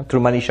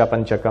through Manisha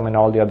Panchakam and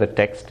all the other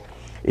texts.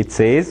 It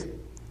says,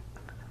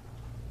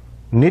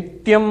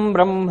 Nityam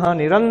Brahma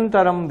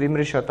Nirantaram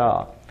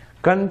Vimrishata.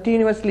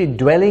 Continuously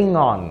dwelling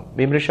on,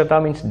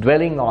 Vimrishata means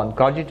dwelling on,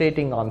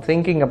 cogitating on,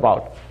 thinking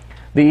about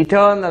the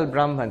eternal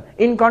Brahman.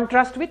 In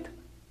contrast with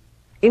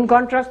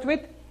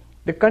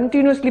the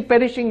continuously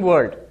perishing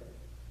world.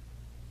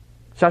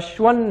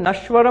 Shashwan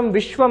Nashwaram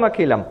Vishwam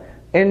Akhilam.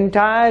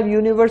 Entire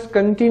universe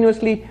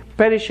continuously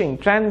perishing,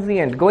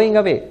 transient, going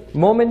away,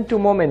 moment to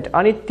moment,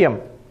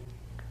 anityam.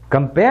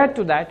 Compared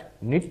to that,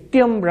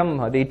 Nityam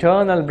Brahma, the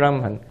eternal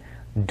Brahman,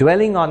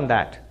 dwelling on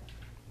that.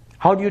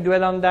 How do you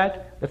dwell on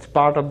that? That's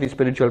part of the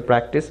spiritual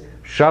practice.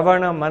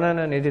 Shravana,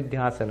 Manana,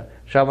 Nididhyasana.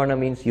 Shravana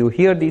means you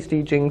hear these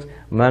teachings.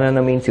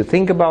 Manana means you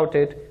think about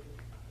it,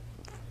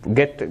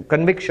 get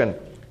conviction,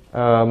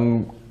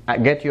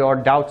 get your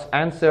doubts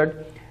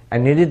answered.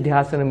 And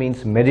Nididhyasana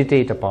means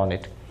meditate upon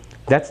it.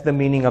 That's the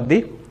meaning of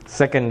the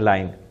second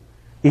line.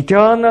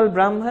 Eternal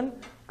Brahman,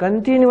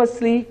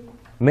 continuously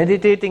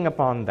meditating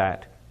upon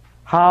that.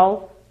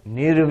 How?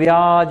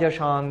 Nirvyaja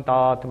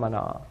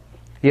Shantatmana.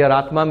 Here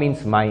Atma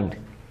means mind.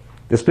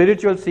 The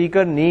spiritual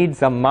seeker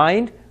needs a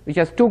mind which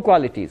has two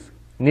qualities.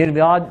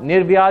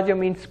 Nirvyaja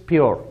means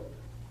pure.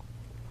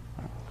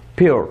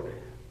 Pure.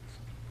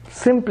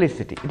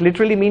 Simplicity. It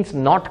literally means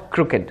not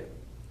crooked.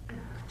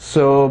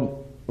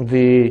 So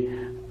the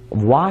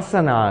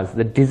vasanas,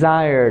 the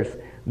desires,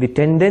 the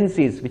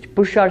tendencies which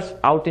push us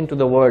out into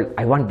the world,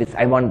 I want this,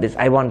 I want this,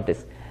 I want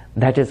this,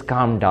 that is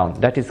calmed down,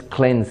 that is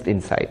cleansed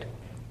inside.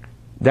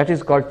 That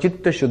is called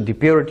Chitta Shuddhi,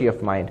 purity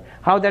of mind.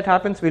 How that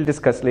happens, we'll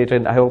discuss later,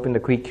 and I hope in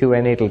the quick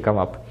Q&A it will come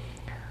up.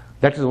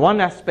 That is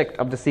one aspect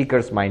of the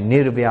seeker's mind,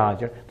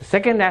 nirvyaja. The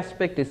second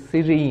aspect is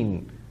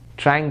serene,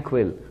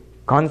 tranquil,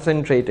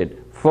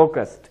 concentrated,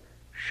 focused,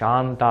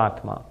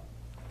 shantatma.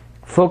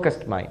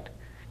 Focused mind.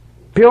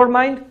 Pure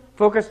mind,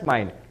 focused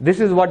mind. This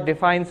is what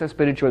defines a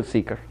spiritual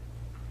seeker.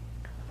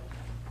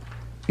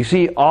 You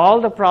see,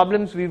 all the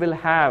problems we will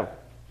have,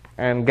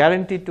 and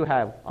guaranteed to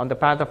have, on the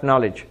path of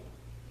knowledge,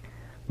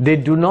 they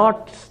do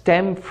not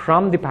stem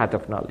from the path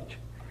of knowledge.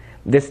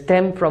 They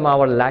stem from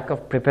our lack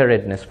of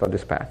preparedness for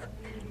this path.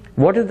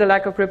 What is the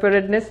lack of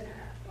preparedness?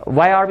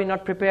 Why are we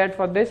not prepared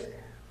for this?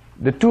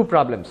 The two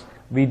problems.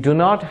 We do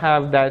not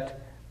have that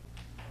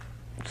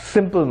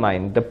simple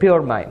mind, the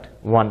pure mind,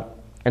 one,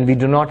 and we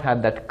do not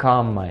have that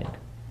calm mind.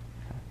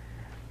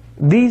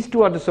 These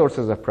two are the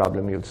sources of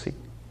problem, you'll see.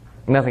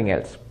 Nothing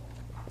else.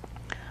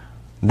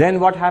 Then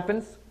what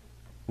happens?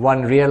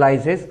 One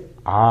realizes,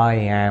 I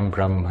am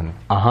Brahman,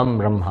 Aham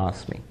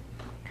Brahmasmi.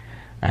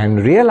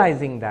 And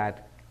realizing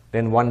that,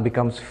 then one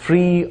becomes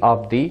free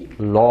of the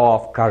law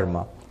of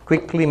karma.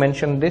 Quickly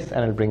mention this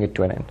and I'll bring it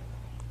to an end.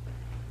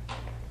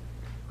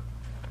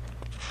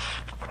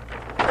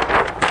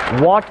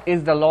 What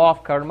is the law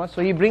of karma?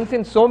 So he brings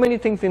in so many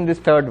things in this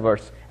third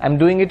verse. I'm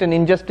doing it an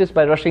injustice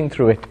by rushing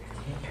through it.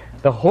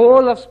 The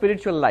whole of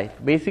spiritual life,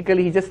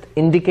 basically he just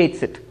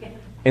indicates it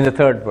in the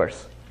third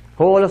verse.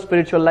 Whole of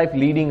spiritual life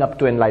leading up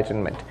to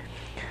enlightenment.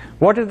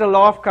 What is the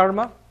law of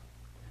karma?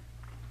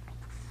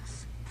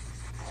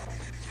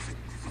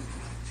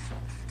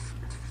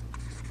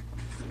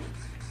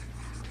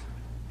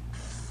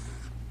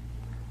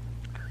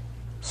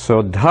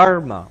 So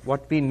dharma,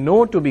 what we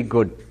know to be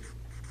good,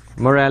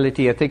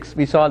 morality, ethics,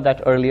 we saw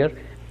that earlier.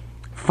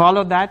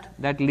 Follow that,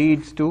 that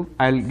leads to,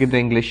 I'll give the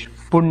English,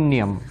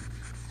 punyam,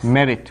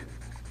 merit.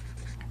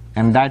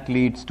 And that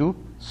leads to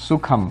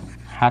sukham,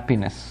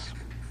 happiness.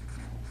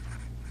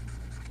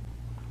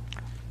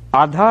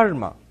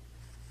 Adharma,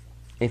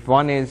 if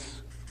one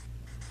is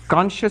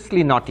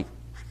consciously naughty,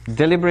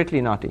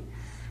 deliberately naughty,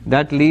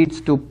 that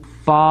leads to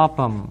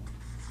papam,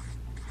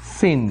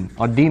 sin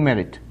or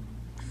demerit.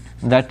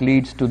 That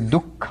leads to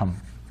dukkham.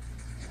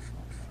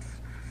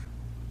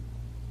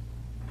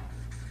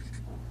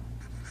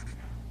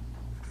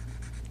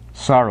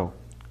 Sorrow.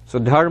 So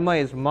dharma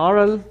is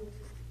moral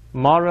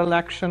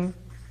action,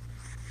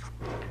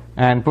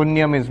 and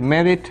punyam is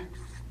merit,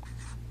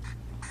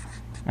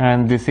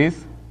 and this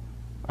is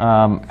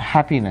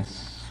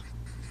happiness.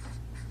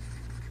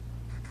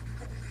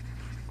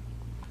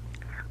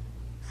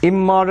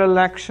 Immoral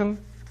action,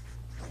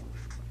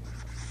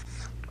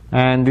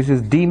 and this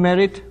is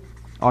demerit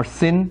or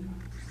sin,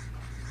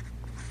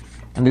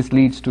 and this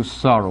leads to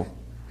sorrow.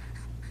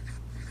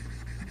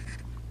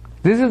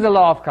 This is the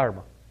law of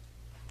karma.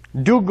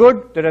 Do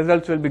good, the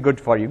results will be good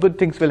for you. Good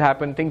things will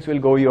happen, things will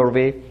go your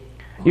way.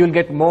 You will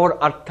get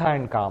more artha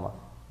and kama.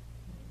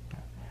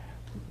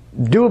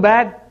 Do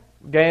bad,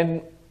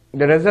 then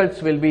the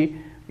results will be,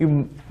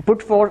 you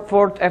put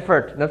forth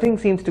effort, nothing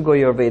seems to go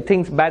your way.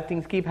 Bad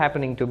things keep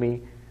happening to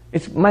me.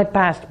 It's my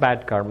past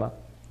bad karma.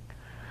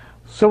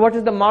 So what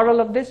is the moral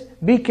of this?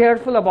 Be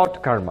careful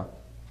about karma,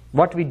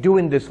 what we do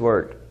in this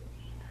world.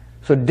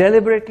 So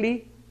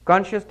deliberately,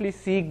 consciously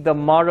seek the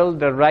moral,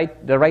 the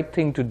right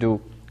thing to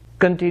do.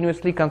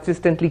 Continuously,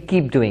 consistently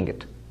keep doing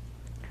it.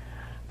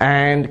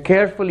 And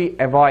carefully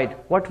avoid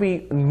what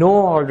we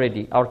know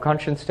already. Our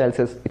conscience tells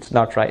us it's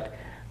not right.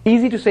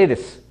 Easy to say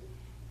this,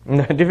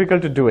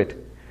 difficult to do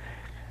it.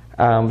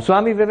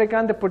 Swami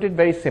Vivekananda put it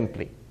very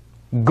simply.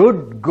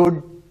 Good,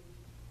 good,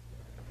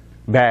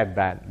 bad,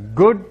 bad.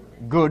 Good,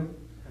 good,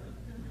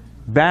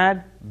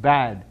 bad,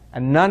 bad.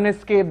 And none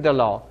escape the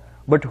law.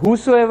 But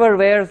whosoever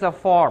wears a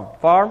form,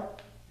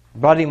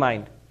 body,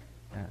 mind,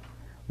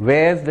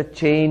 wears the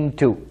chain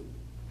too.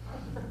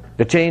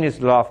 The chain is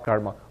law of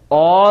karma.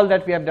 All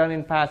that we have done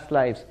in past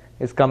lives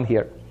has come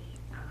here.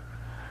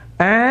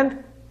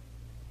 And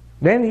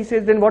then he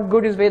says, then what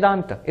good is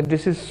Vedanta? If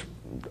this is,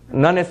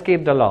 none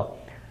escape the law.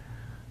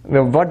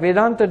 What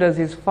Vedanta does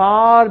is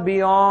far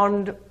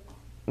beyond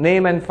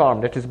name and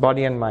form, that is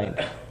body and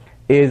mind,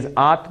 is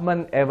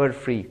Atman ever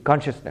free,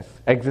 consciousness,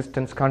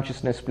 existence,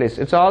 consciousness, bliss.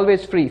 It's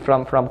always free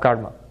from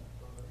karma.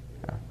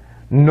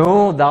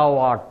 Know thou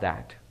art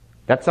that.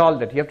 That's all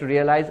that. You have to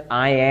realize,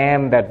 I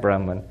am that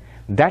Brahman.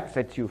 That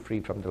sets you free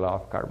from the law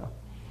of karma.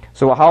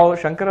 So how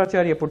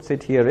Shankaracharya puts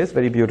it here is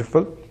very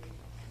beautiful.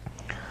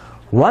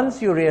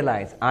 Once you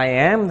realize, I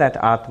am that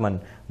Atman,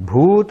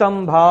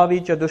 bhutam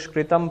bhavi cha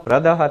dushkritam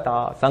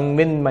pradahata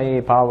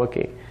sangminmaye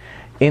pavake.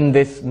 In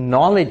this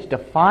knowledge, the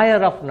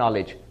fire of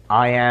knowledge,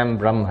 I am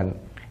Brahman.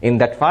 In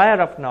that fire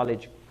of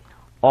knowledge,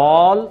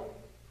 all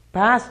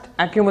past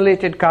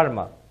accumulated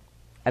karma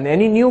and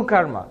any new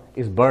karma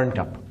is burnt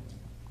up.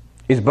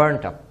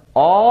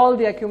 All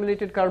the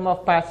accumulated karma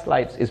of past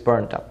lives is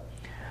burnt up.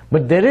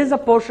 But there is a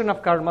portion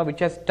of karma which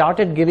has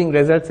started giving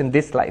results in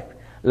this life,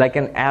 like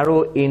an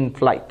arrow in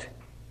flight.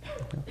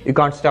 You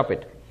can't stop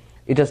it.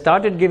 It has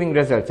started giving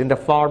results in the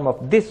form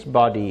of this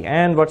body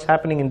and what's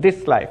happening in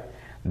this life.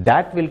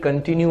 That will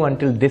continue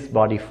until this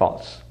body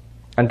falls,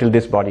 until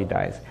this body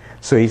dies.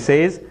 So he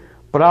says,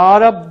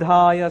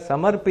 prarabdhaya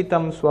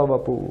samarpitam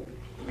swavapu.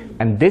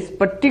 And this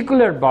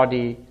particular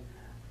body,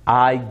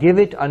 I give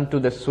it unto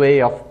the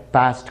sway of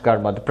past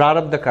karma, the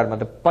prarabdha karma,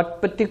 the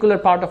particular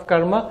part of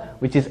karma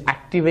which is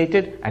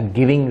activated and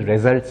giving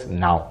results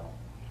now.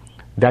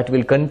 That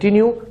will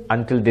continue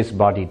until this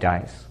body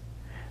dies.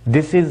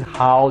 This is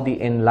how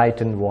the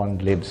enlightened one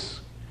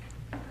lives.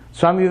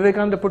 Swami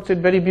Vivekananda puts it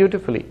very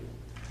beautifully.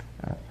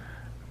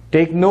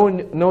 Take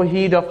no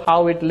heed of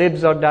how it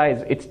lives or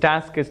dies. Its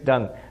task is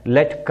done.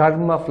 Let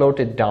karma float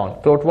it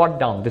down. Float what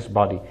down? This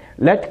body.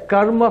 Let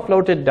karma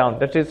float it down.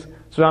 That is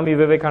Swami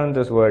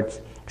Vivekananda's words.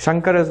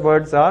 Shankara's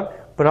words are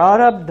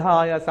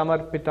prarabdhaya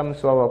samarpitam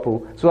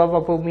swavapu.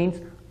 Swavapu means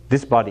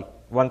this body,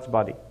 one's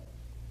body,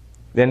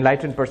 the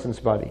enlightened person's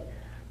body.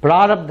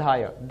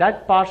 Prarabdhaya,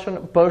 that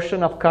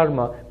portion of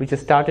karma which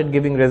has started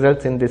giving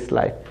results in this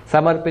life.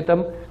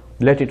 Samarpitam,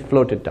 let it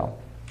float it down.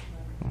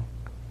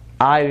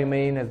 I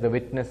remain as the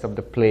witness of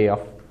the play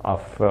of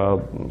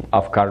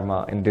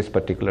karma in this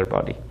particular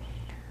body.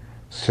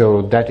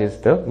 So that is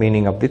the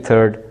meaning of the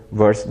third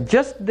verse.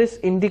 Just this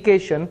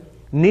indication,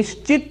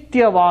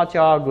 nishchitya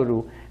vacha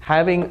guru,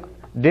 having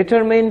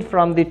determined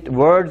from the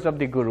words of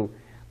the Guru.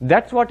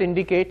 That's what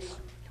indicates.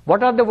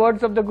 What are the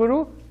words of the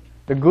Guru?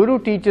 The Guru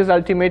teaches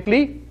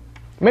ultimately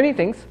many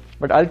things,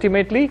 but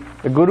ultimately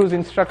the Guru's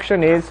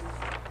instruction is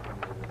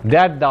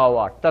that thou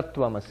art,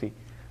 Tattvamasi.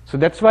 So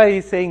that's why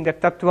he's saying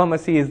that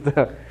Tattvamasi is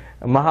the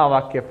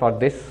Mahavakya for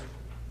this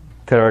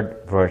third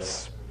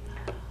verse.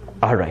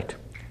 Alright.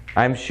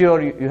 I'm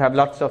sure you have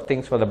lots of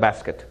things for the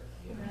basket.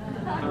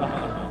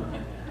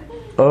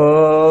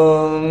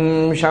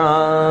 Om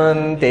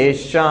Shanti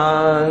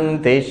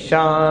Shanti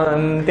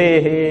Shanti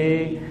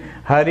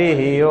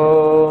Hari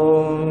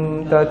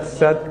Om Tat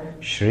Sat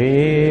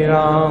Shri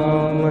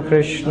Ram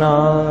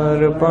Krishna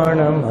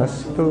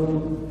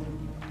Arpanamastu.